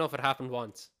bad enough it happened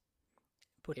once.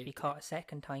 But to be caught a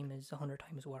second time is 100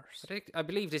 times worse. I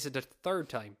believe this is the third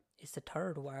time. It's the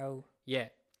third, wow. Yeah.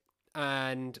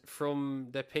 And from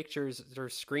the pictures,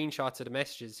 there's screenshots of the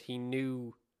messages, he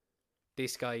knew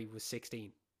this guy was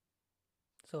 16.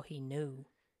 So he knew.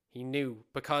 He knew,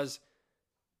 because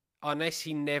unless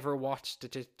he never watched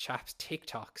the chap's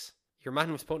TikToks, your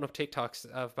man was putting up TikToks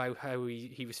about how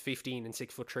he was 15 and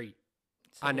 6'3".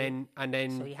 So and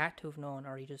then so he had to have known,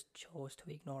 or he just chose to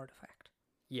ignore the fact.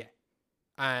 Yeah.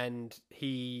 And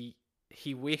he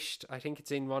wished, I think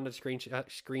it's in one of the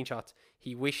screenshots,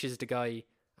 he wishes the guy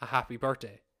a happy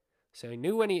birthday. So he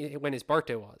knew when his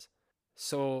birthday was.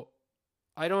 So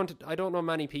I don't know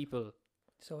many people.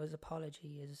 So his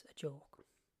apology is a joke.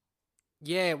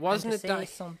 Yeah, wasn't and to it say that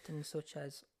something such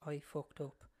as "I fucked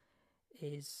up"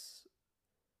 is,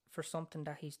 for something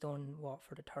that he's done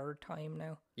for the third time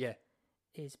now. Yeah.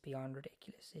 Is beyond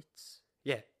ridiculous.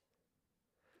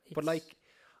 But like,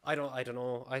 I don't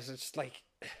know. I just like.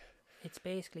 It's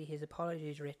basically his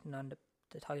apologies written on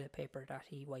the toilet paper that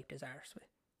he wiped his arse with.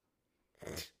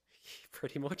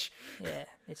 Pretty much. Yeah,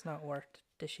 it's not worth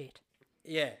the shit.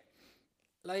 Yeah,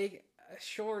 like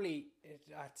surely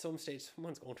at some stage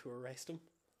someone's going to arrest him.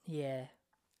 Yeah.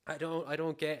 I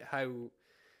don't get how,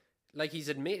 like, he's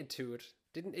admitted to it.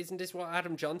 Isn't this what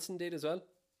Adam Johnson did as well?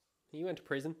 He went to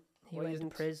prison. He went to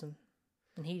prison.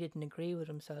 And he didn't agree with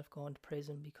himself going to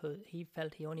prison because he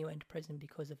felt he only went to prison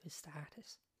because of his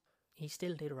status. He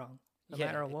still did wrong. No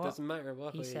matter what. It doesn't matter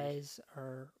what he says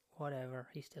or whatever,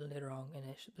 he still did wrong, and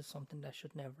it was something that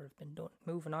should never have been done.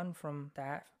 Moving on from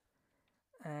that,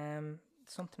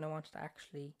 something I wanted to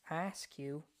actually ask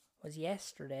you was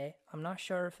yesterday. I'm not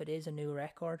sure if it is a new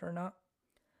record or not,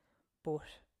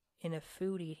 but in a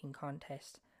food eating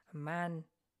contest, a man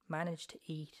managed to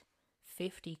eat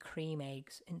 50 cream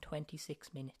eggs in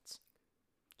 26 minutes.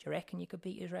 Do you reckon you could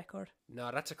beat his record?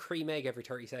 No, that's a cream egg every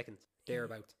 30 seconds.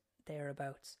 Thereabouts.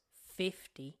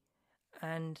 50.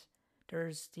 And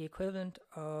there's the equivalent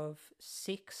of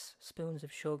 6 spoons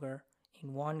of sugar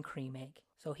in one cream egg.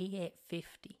 So he ate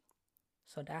 50.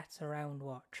 So that's around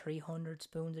 300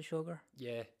 spoons of sugar?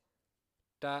 Yeah.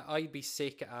 That I'd be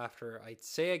sick after. I'd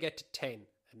say I get to 10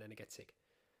 and then I get sick.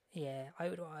 Yeah,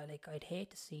 I'd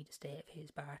hate to see the state of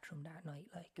his bathroom that night.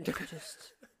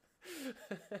 Just.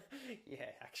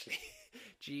 Yeah, actually.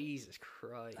 Jesus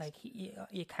Christ.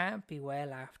 You can't be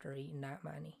well after eating that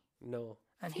many. No.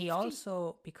 And 50? he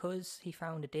also, because he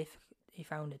found it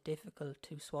difficult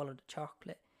to swallow the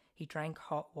chocolate, he drank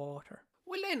hot water.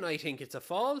 Well, then I think it's a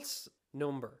false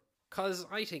number. Because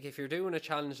I think if you're doing a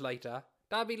challenge like that,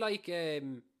 that'd be like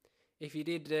if you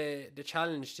did the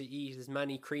challenge to eat as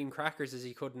many cream crackers as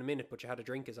you could in a minute, but you had a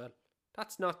drink as well.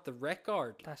 That's not the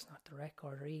record. That's not the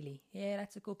record, really. Yeah,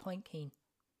 that's a good point, Keane.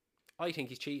 I think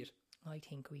he's cheated. I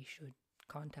think we should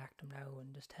contact him now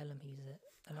and just tell him he's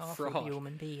an awful fraud.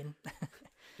 Human being.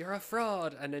 You're a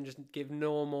fraud, and then just give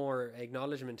no more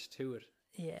acknowledgement to it.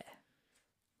 Yeah.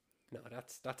 No,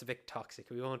 that's a bit toxic.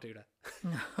 We won't do that.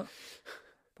 No.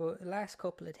 But the last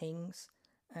couple of things,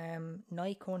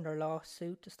 Nike under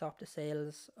lawsuit to stop the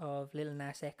sales of Lil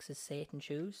Nas X's Satan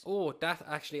shoes. Oh, that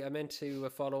actually, I meant to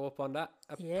follow up on that.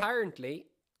 Yeah. Apparently,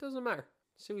 doesn't matter.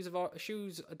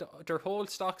 Shoes, their whole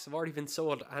stocks have already been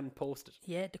sold and posted.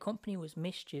 Yeah, the company was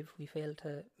Mischief. We failed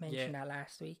to mention that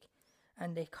last week,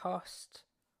 and they cost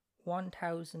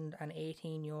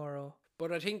 €1,018.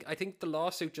 But I think the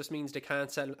lawsuit just means they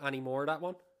can't sell any more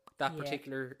of that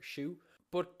particular shoe.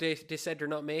 But they said they're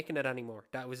not making it anymore.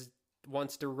 That was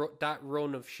once that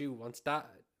run of shoe, once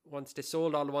they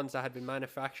sold all the ones that had been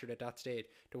manufactured at that stage,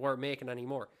 they weren't making any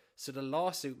more. So the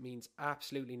lawsuit means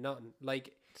absolutely nothing.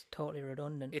 Like, it's totally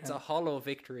redundant. It's a hollow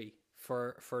victory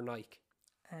for Nike.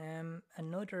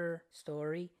 Another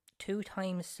story: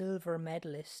 2-time silver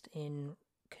medalist in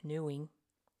canoeing.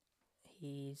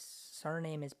 His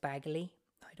surname is Bagley.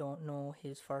 I don't know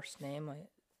his first name.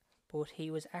 but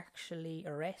he was actually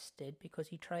arrested because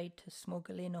he tried to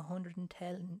smuggle in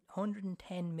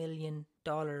 $110 million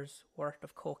worth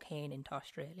of cocaine into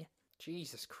Australia.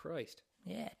 Jesus Christ.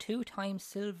 Yeah, 2-time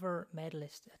silver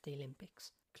medalist at the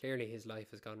Olympics. Clearly his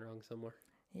life has gone wrong somewhere.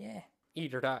 Yeah.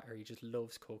 Either that or he just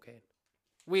loves cocaine.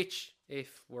 Which,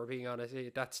 if we're being honest,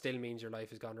 that still means your life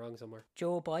has gone wrong somewhere.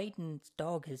 Joe Biden's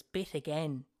dog has bit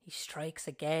again. He strikes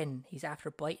again. He's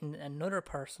after biting another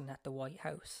person at the White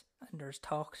House. And there's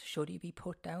talks, should he be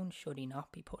put down? Should he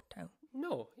not be put down?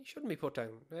 No, he shouldn't be put down.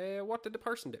 What did the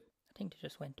person do? I think they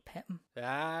just went to pet him.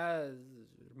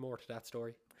 More to that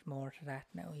story. There's more to that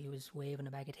now. He was waving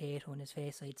a bag of potato in his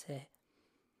face, I'd say.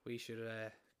 We should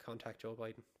contact Joe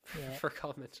Biden Yeah. for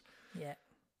comment. Yeah.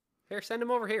 Here, send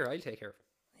him over here. I'll take care of him.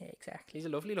 Yeah, exactly. He's a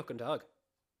lovely looking dog.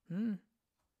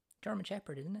 German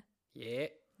Shepherd, isn't it? Yeah,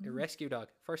 a rescue dog.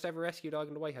 First ever rescue dog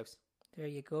in the White House. There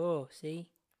you go. See?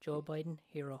 Joe Biden,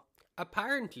 hero.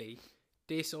 Apparently,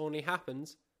 this only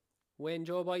happens when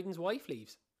Joe Biden's wife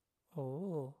leaves.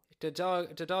 Oh. The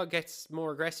dog gets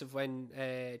more aggressive when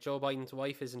Joe Biden's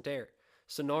wife isn't there.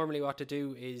 So normally what to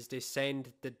do is they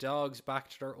send the dogs back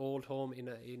to their old home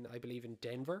in I believe in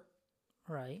Denver.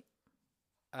 Right.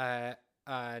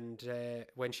 And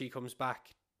when she comes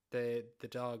back, the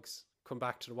dogs come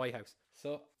back to the White House.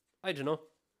 So I don't know.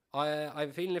 I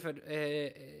have a feeling if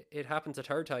it happens a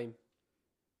third time,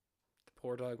 the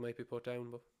poor dog might be put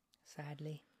down. But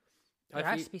sadly, there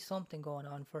has to be something going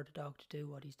on for the dog to do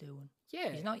what he's doing. Yeah,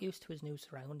 he's not used to his new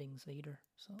surroundings either.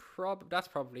 So that's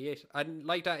probably it. And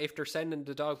like that, if they're sending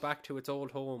the dog back to its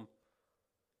old home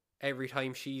every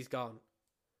time she's gone,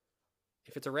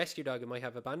 if it's a rescue dog, it might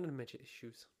have abandonment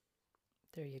issues.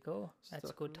 There you go.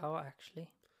 That's a good thought,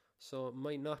 actually. So it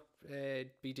might not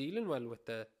be dealing well with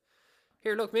the...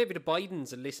 Here, look, maybe the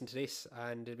Bidens will listen to this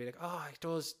and they'll be like, oh,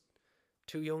 those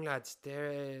two young lads,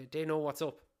 they know what's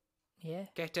up. Yeah.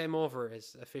 Get them over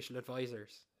as official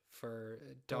advisors for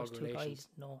dog those relations. Those two guys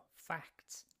know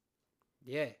facts.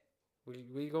 Yeah.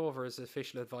 We'll go over as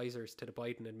official advisors to the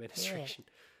Biden administration.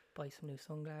 Yeah. Buy some new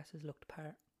sunglasses, look the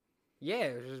part.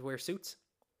 Yeah, just wear suits.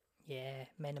 Yeah,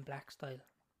 Men in Black style.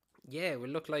 Yeah, we'll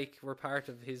look like we're part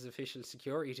of his official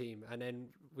security team, and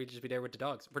then we'll just be there with the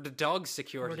dogs. We're the dog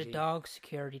security team. We're the dog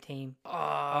security team.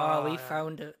 Oh, we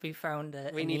found it. We found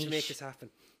it. We need to make this happen.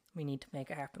 We need to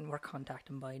make it happen. We're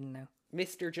contacting Biden now.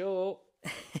 Mr. Joe.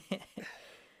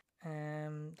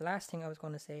 The last thing I was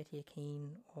going to say to you,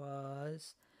 Keane,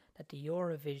 was that the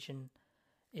Eurovision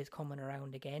is coming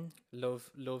around again.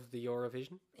 Love the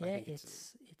Eurovision. Yeah,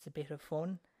 it's a bit of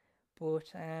fun.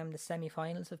 But the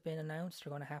semi-finals have been announced.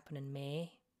 They're going to happen in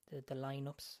May. The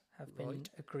lineups have been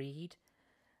agreed.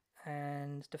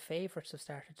 And the favourites have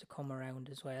started to come around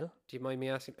as well. Do you mind me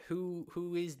asking, who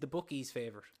is the bookies'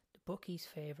 favourite? The bookies'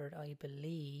 favourite, I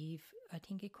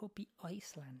think it could be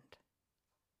Iceland.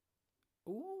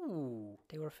 Ooh.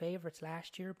 They were favourites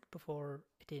last year before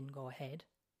it didn't go ahead.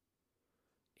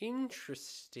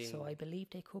 Interesting. So I believe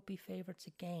they could be favourites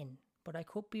again. But I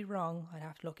could be wrong. I'd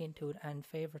have to look into it, and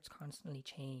favourites constantly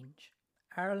change.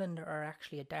 Ireland are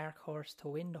actually a dark horse to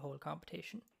win the whole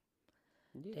competition.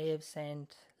 Yes. They have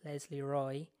sent Leslie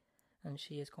Roy, and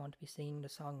she is going to be singing the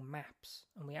song Maps,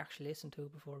 and we actually listened to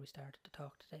it before we started to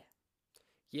talk today.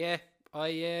 Yeah,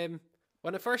 I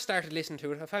when I first started listening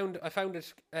to it, I found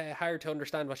it hard to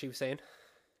understand what she was saying.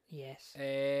 Yes.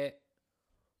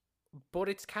 But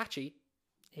it's catchy.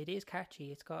 It is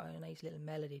catchy. It's got a nice little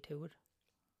melody to it.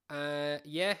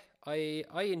 Yeah, I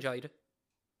enjoyed it.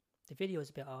 The video is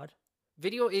a bit odd.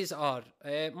 Video is odd,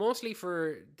 mostly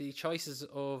for the choices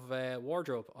of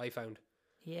wardrobe, I found.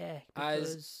 Yeah,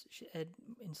 because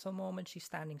in some moments she's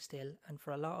standing still, and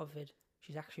for a lot of it,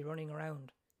 she's actually running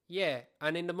around. Yeah,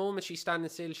 and in the moment she's standing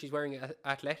still, she's wearing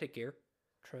athletic gear.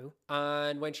 True.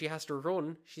 And when she has to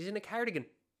run, she's in a cardigan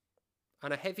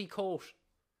and a heavy coat.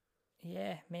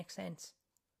 Yeah, makes sense.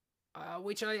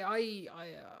 Which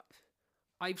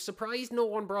I'm surprised no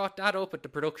one brought that up at the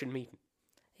production meeting.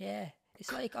 Yeah,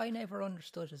 it's like I never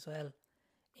understood as well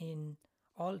in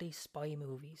all these spy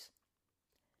movies.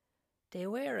 They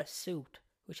wear a suit,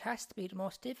 which has to be the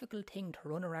most difficult thing to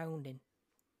run around in.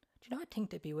 Do you not think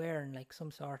they'd be wearing like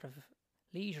some sort of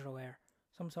leisure wear,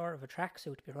 some sort of a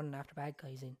tracksuit to be running after bad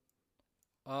guys in?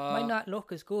 Might not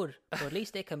look as good, but at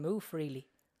least they can move freely.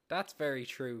 That's very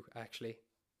true, actually.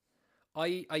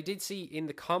 I did see in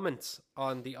the comments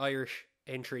on the Irish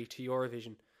entry to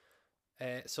Eurovision,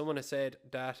 someone has said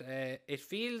that it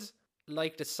feels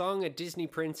like the song a Disney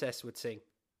princess would sing.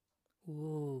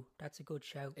 Ooh, that's a good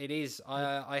shout. It is.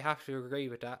 I have to agree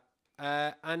with that.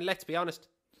 And let's be honest,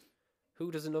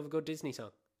 who doesn't love a good Disney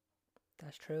song?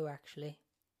 That's true, actually.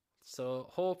 So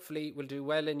hopefully we'll do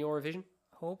well in Eurovision.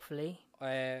 Hopefully.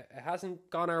 It hasn't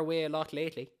gone our way a lot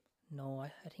lately. No,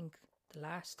 I think the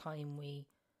last time we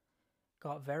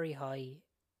got very high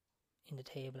in the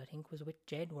table, I think, was with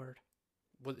Jedward.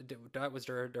 That was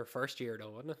their first year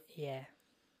though, wasn't Yeah,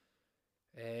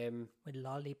 it? with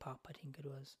Lollipop, I think it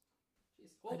was.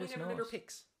 Oh, we just never did our noticed.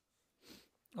 picks.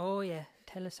 Oh yeah,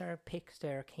 tell us our picks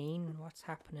there, Keen. What's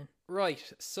happening?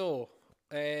 Right, so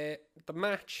the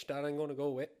match that I'm going to go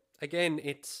with, again,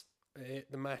 it's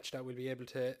the match that we'll be able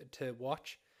to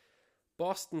watch.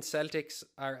 Boston Celtics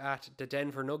are at the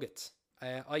Denver Nuggets.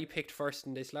 I picked first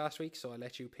in this last week, so I'll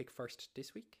let you pick first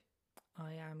this week.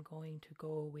 I am going to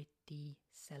go with the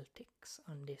Celtics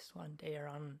on this one. They are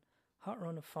on hot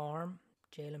run of form.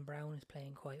 Jaylen Brown is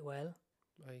playing quite well.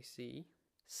 I see.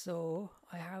 So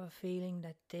I have a feeling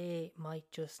that they might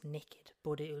just nick it,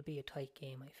 but it will be a tight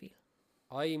game, I feel.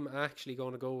 I'm actually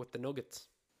going to go with the Nuggets.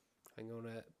 I'm going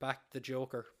to back the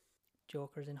Joker.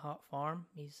 Joker's in hot form.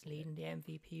 He's leading the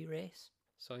MVP race.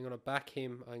 So I'm going to back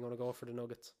him. I'm going to go for the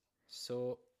Nuggets.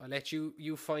 So I'll let you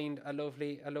find a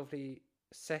lovely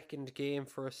second game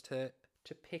for us to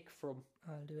pick from.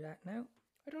 I'll do that now.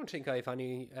 I don't think I have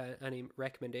any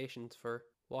recommendations for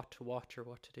what to watch or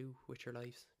what to do with your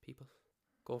lives, people.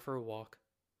 Go for a walk.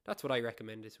 That's what I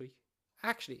recommend this week.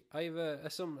 Actually, I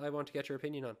have something I want to get your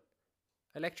opinion on.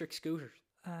 Electric scooters.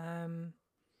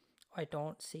 I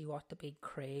don't see what the big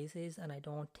craze is, and I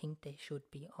don't think they should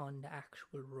be on the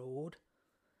actual road,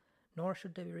 nor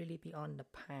should they really be on the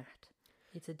path.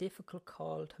 It's a difficult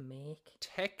call to make.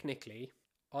 Technically,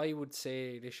 I would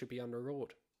say they should be on the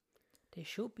road. They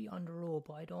should be on the road,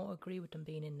 but I don't agree with them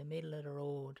being in the middle of the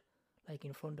road, like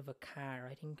in front of a car.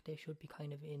 I think they should be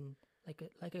kind of in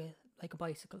like a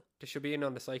bicycle. They should be in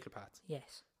on the cycle paths.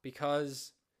 Yes.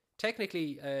 Because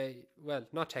technically, well,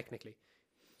 not technically,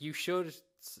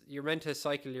 you're meant to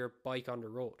cycle your bike on the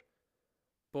road.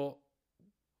 But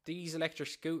these electric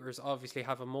scooters obviously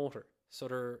have a motor. So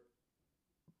they're,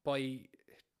 by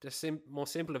the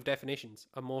most simple of definitions,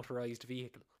 a motorised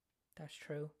vehicle. That's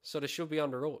true. So they should be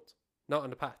on the roads, not on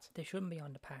the paths. They shouldn't be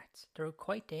on the paths. They're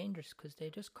quite dangerous because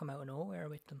they just come out of nowhere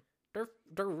with them.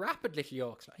 They're rapid little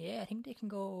yokes. Like. Yeah, I think they can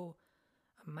go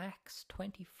a max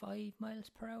 25 miles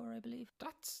per hour, I believe.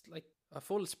 That's like a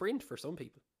full sprint for some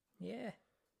people. Yeah.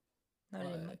 Now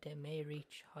they may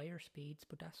reach higher speeds,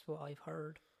 but that's what I've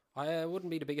heard. I wouldn't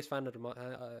be the biggest fan of them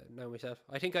now myself.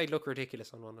 I think I'd look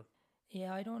ridiculous on one of them.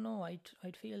 Yeah, I don't know.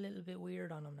 I'd feel a little bit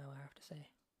weird on them now, I have to say.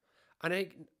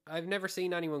 And I've never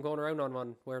seen anyone going around on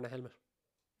one wearing a helmet.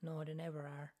 No, they never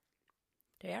are.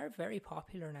 They are very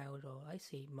popular now, though. I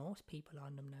see most people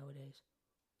on them nowadays.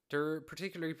 They're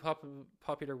particularly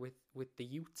popular with the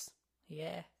youths.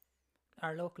 Yeah.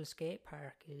 Our local skate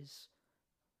park is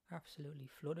absolutely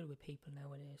flooded with people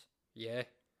nowadays. Yeah.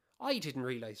 I didn't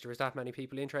realise there was that many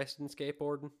people interested in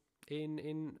skateboarding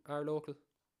in our local.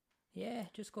 Yeah,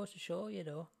 just goes to show you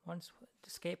though. Once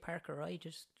the skate park arrived,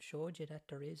 just showed you that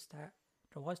there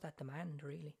was that demand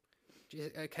really.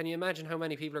 Can you imagine how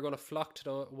many people are going to flock to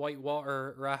the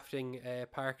whitewater rafting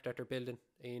park that they're building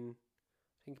in,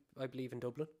 I believe in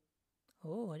Dublin?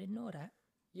 Oh, I didn't know that.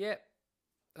 Yeah.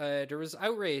 There was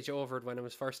outrage over it when it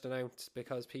was first announced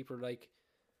because people were like,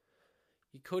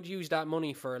 you could use that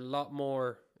money for a lot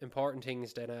more important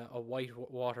things than a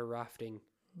whitewater rafting.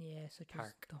 Yeah, such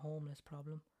park. as the homeless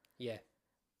problem. Yeah.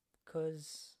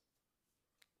 Because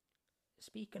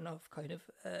speaking of kind of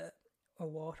a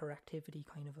water activity,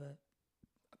 kind of a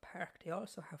park, they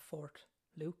also have Fort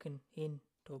Lucan in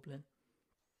Dublin.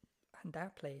 And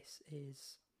that place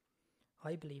is,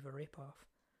 I believe, a rip-off.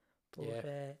 But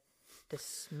Yeah. The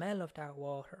smell of that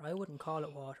water, I wouldn't call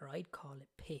it water, I'd call it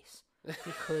piss.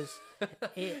 Because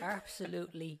it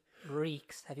absolutely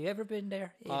reeks. Have you ever been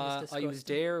there? It was disgusting. I was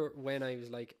there when I was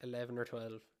like 11 or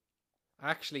 12.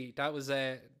 Actually, that was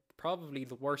probably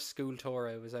the worst school tour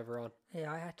I was ever on.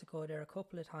 Yeah, I had to go there a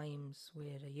couple of times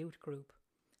with a youth group,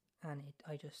 and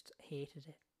I just hated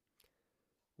it.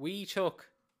 We took,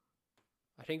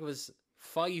 I think it was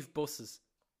 5 buses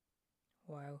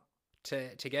Wow.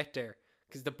 to get there.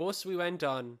 Because the bus we went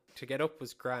on to get up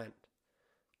was grand.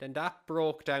 Then that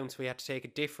broke down, so we had to take a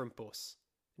different bus.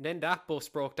 And then that bus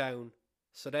broke down.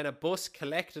 So then a bus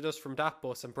collected us from that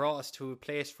bus and brought us to a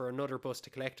place for another bus to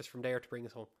collect us from there to bring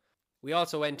us home. We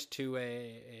also went to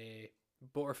a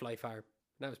butterfly farm.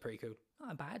 That was pretty cool.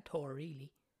 Not a bad tour,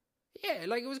 really. Yeah,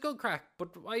 like it was good crack, but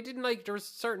I didn't like, there was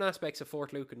certain aspects of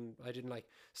Fort Lucan I didn't like.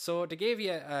 So they gave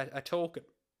you a token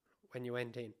when you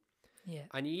went in. Yeah.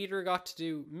 And you either got to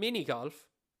do mini golf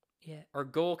Yeah. or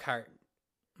go-karting.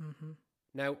 Mm-hmm.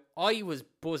 Now, I was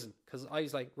buzzing because I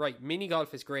was like, right, mini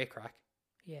golf is great crack.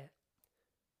 Yeah.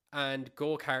 and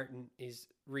go-karting is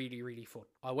really, really fun.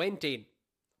 I went in.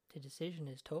 The decision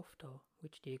is tough though.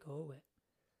 Which do you go with?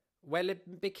 Well,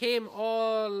 it became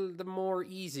all the more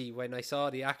easy when I saw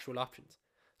the actual options.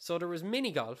 So there was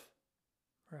mini golf,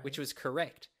 Right. which was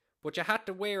correct, but you had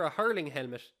to wear a hurling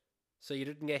helmet so you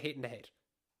didn't get hit in the head.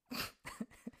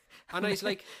 And I was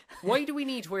like, why do we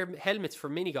need to wear helmets for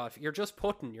mini golf? You're just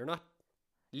putting, you're not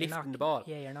lifting the ball.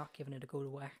 Yeah, you're not giving it a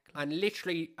good whack. And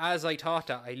literally, as I thought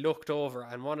that, I looked over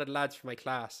and one of the lads from my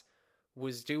class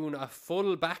was doing a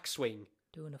full backswing.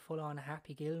 Doing a full-on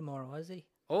Happy Gilmore, was he?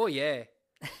 Oh, yeah.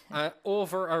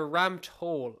 Over a ramped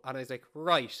hole. And I was like,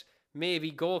 right,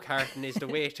 maybe go-karting is the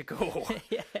way to go.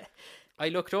 Yeah. I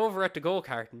looked over at the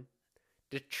go-karting.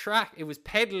 The track, it was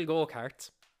pedal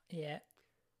go-karts. Yeah.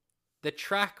 The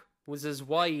track was as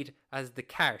wide as the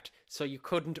cart, so you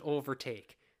couldn't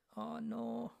overtake. Oh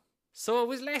no. So it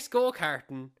was less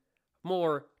go-karting,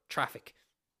 more traffic.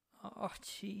 Oh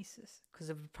Jesus. Because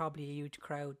there was probably a huge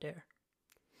crowd there.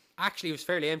 Actually, it was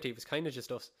fairly empty. It was kind of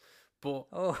just us. But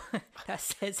Oh, that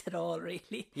says it all,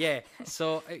 really. yeah,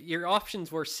 so your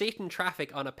options were sit in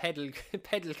traffic on a pedal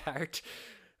cart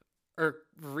or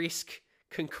risk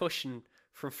concussion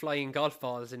from flying golf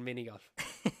balls in mini golf.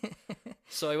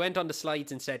 So I went on the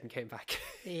slides instead and came back.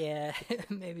 Yeah,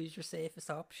 maybe it's your safest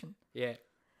option. Yeah.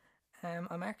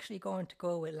 I'm actually going to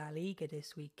go with La Liga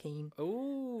this week, Keen.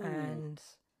 Oh, And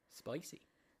spicy.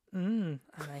 and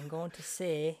I'm going to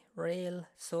say Real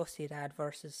Sociedad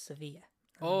versus Sevilla.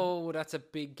 Oh, that's a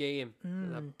big game.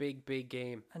 A big, big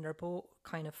game. And they're both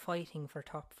kind of fighting for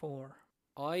top four.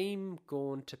 I'm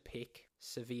going to pick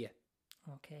Sevilla.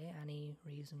 Okay, any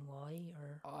reason why?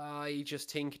 Or I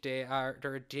just think they're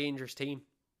a dangerous team.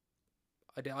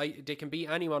 They can beat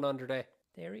anyone under there.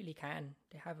 they really can.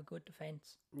 They have a good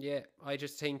defence. Yeah, I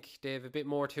just think they have a bit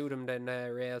more to them than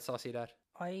Real Sociedad.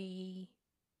 I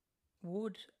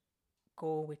would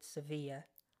go with Sevilla,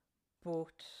 but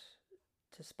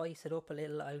to spice it up a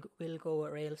little, will go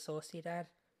with Real Sociedad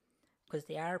because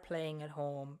they are playing at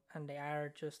home and they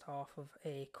are just off of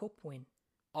a cup win.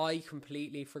 I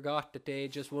completely forgot that they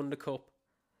just won the cup.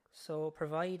 So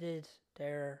provided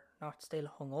they're not still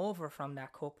hungover from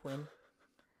that cup win,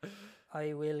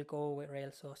 I will go with Real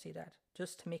Sociedad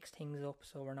just to mix things up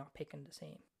so we're not picking the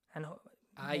same. And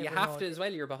You have to as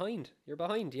well. You're behind. You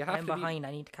have I'm to behind.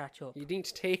 I need to catch up. You need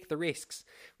to take the risks.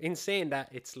 In saying that,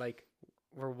 it's like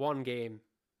we're one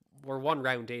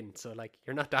round in, so like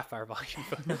you're not that far behind.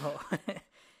 But No.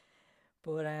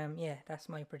 But yeah, that's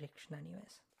my prediction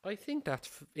anyways. I think that's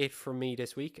it for me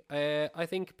this week. I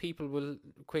think people will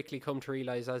quickly come to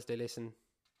realise as they listen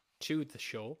to the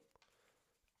show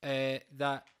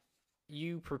that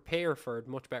you prepare for it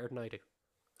much better than I do.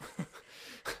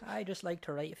 I just like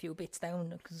to write a few bits down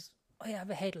because I have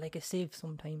a head like a sieve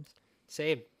sometimes.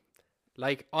 Same.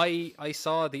 Like I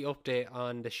saw the update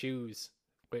on the shoes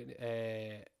with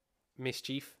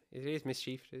Mischief. It is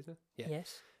Mischief, isn't it? Yeah.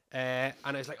 Yes. And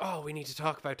I was like, oh, we need to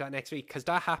talk about that next week because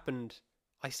that happened.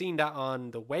 I seen that on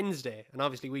the Wednesday, and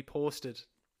obviously we'd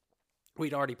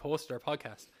already posted our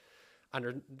podcast,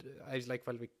 and I was like,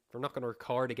 well, we're not going to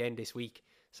record again this week,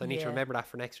 so I need to remember that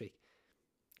for next week.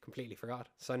 Completely forgot,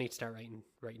 so I need to start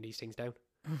writing these things down.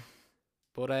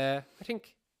 But I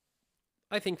think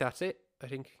that's it. I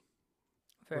think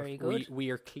Very good.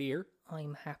 We are clear.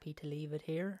 I'm happy to leave it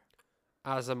here.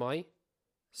 As am I.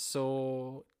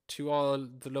 So to all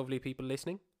the lovely people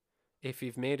listening, if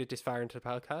you've made it this far into the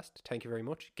podcast, thank you very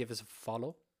much. Give us a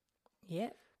follow. Yeah.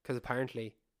 Because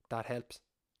apparently that helps.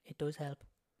 It does help.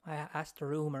 I asked the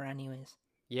rumour anyways.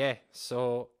 Yeah,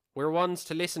 so we're ones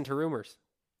to listen to rumours.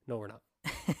 No, we're not.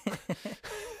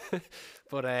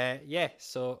 But yeah,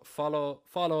 so follow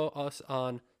us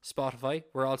on Spotify.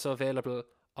 We're also available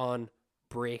on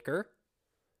Breaker,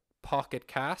 Pocket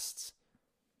Casts,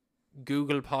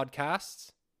 Google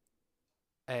Podcasts,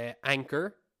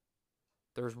 Anchor.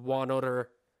 There's one other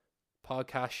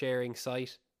podcast sharing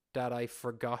site that I've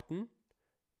forgotten.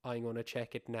 I'm going to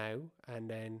check it now, and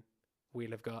then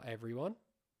we'll have got everyone.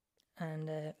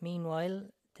 And meanwhile,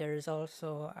 there's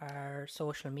also our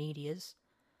social medias.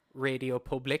 Radio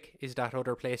Public is that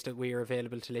other place that we are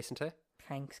available to listen to.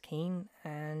 Thanks, Keen.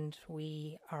 And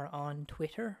we are on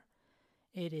Twitter.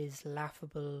 It is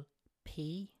Laughable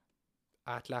P.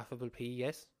 At Laughable P,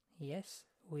 yes. Yes.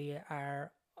 We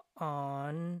are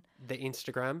on the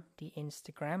Instagram,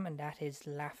 and that is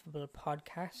Laughable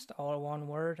Podcast, all one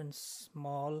word and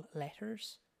small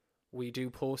letters. We do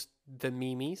post the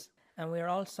memes. And we're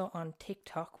also on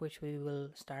TikTok, which we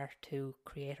will start to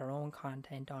create our own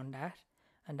content on that.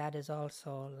 And that is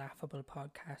also Laughable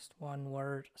Podcast, one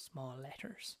word, small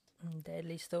letters.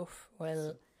 Deadly stuff.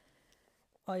 Well,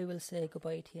 I will say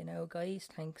goodbye to you now, guys.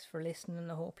 Thanks for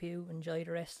listening. I hope you enjoy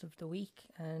the rest of the week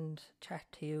and chat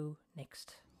to you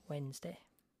next Wednesday.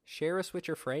 Share us with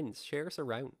your friends. Share us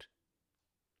around.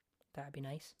 That'd be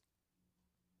nice.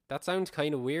 That sounds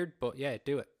kind of weird, but yeah,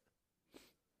 do it.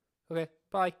 Okay,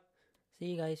 bye. See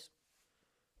you guys.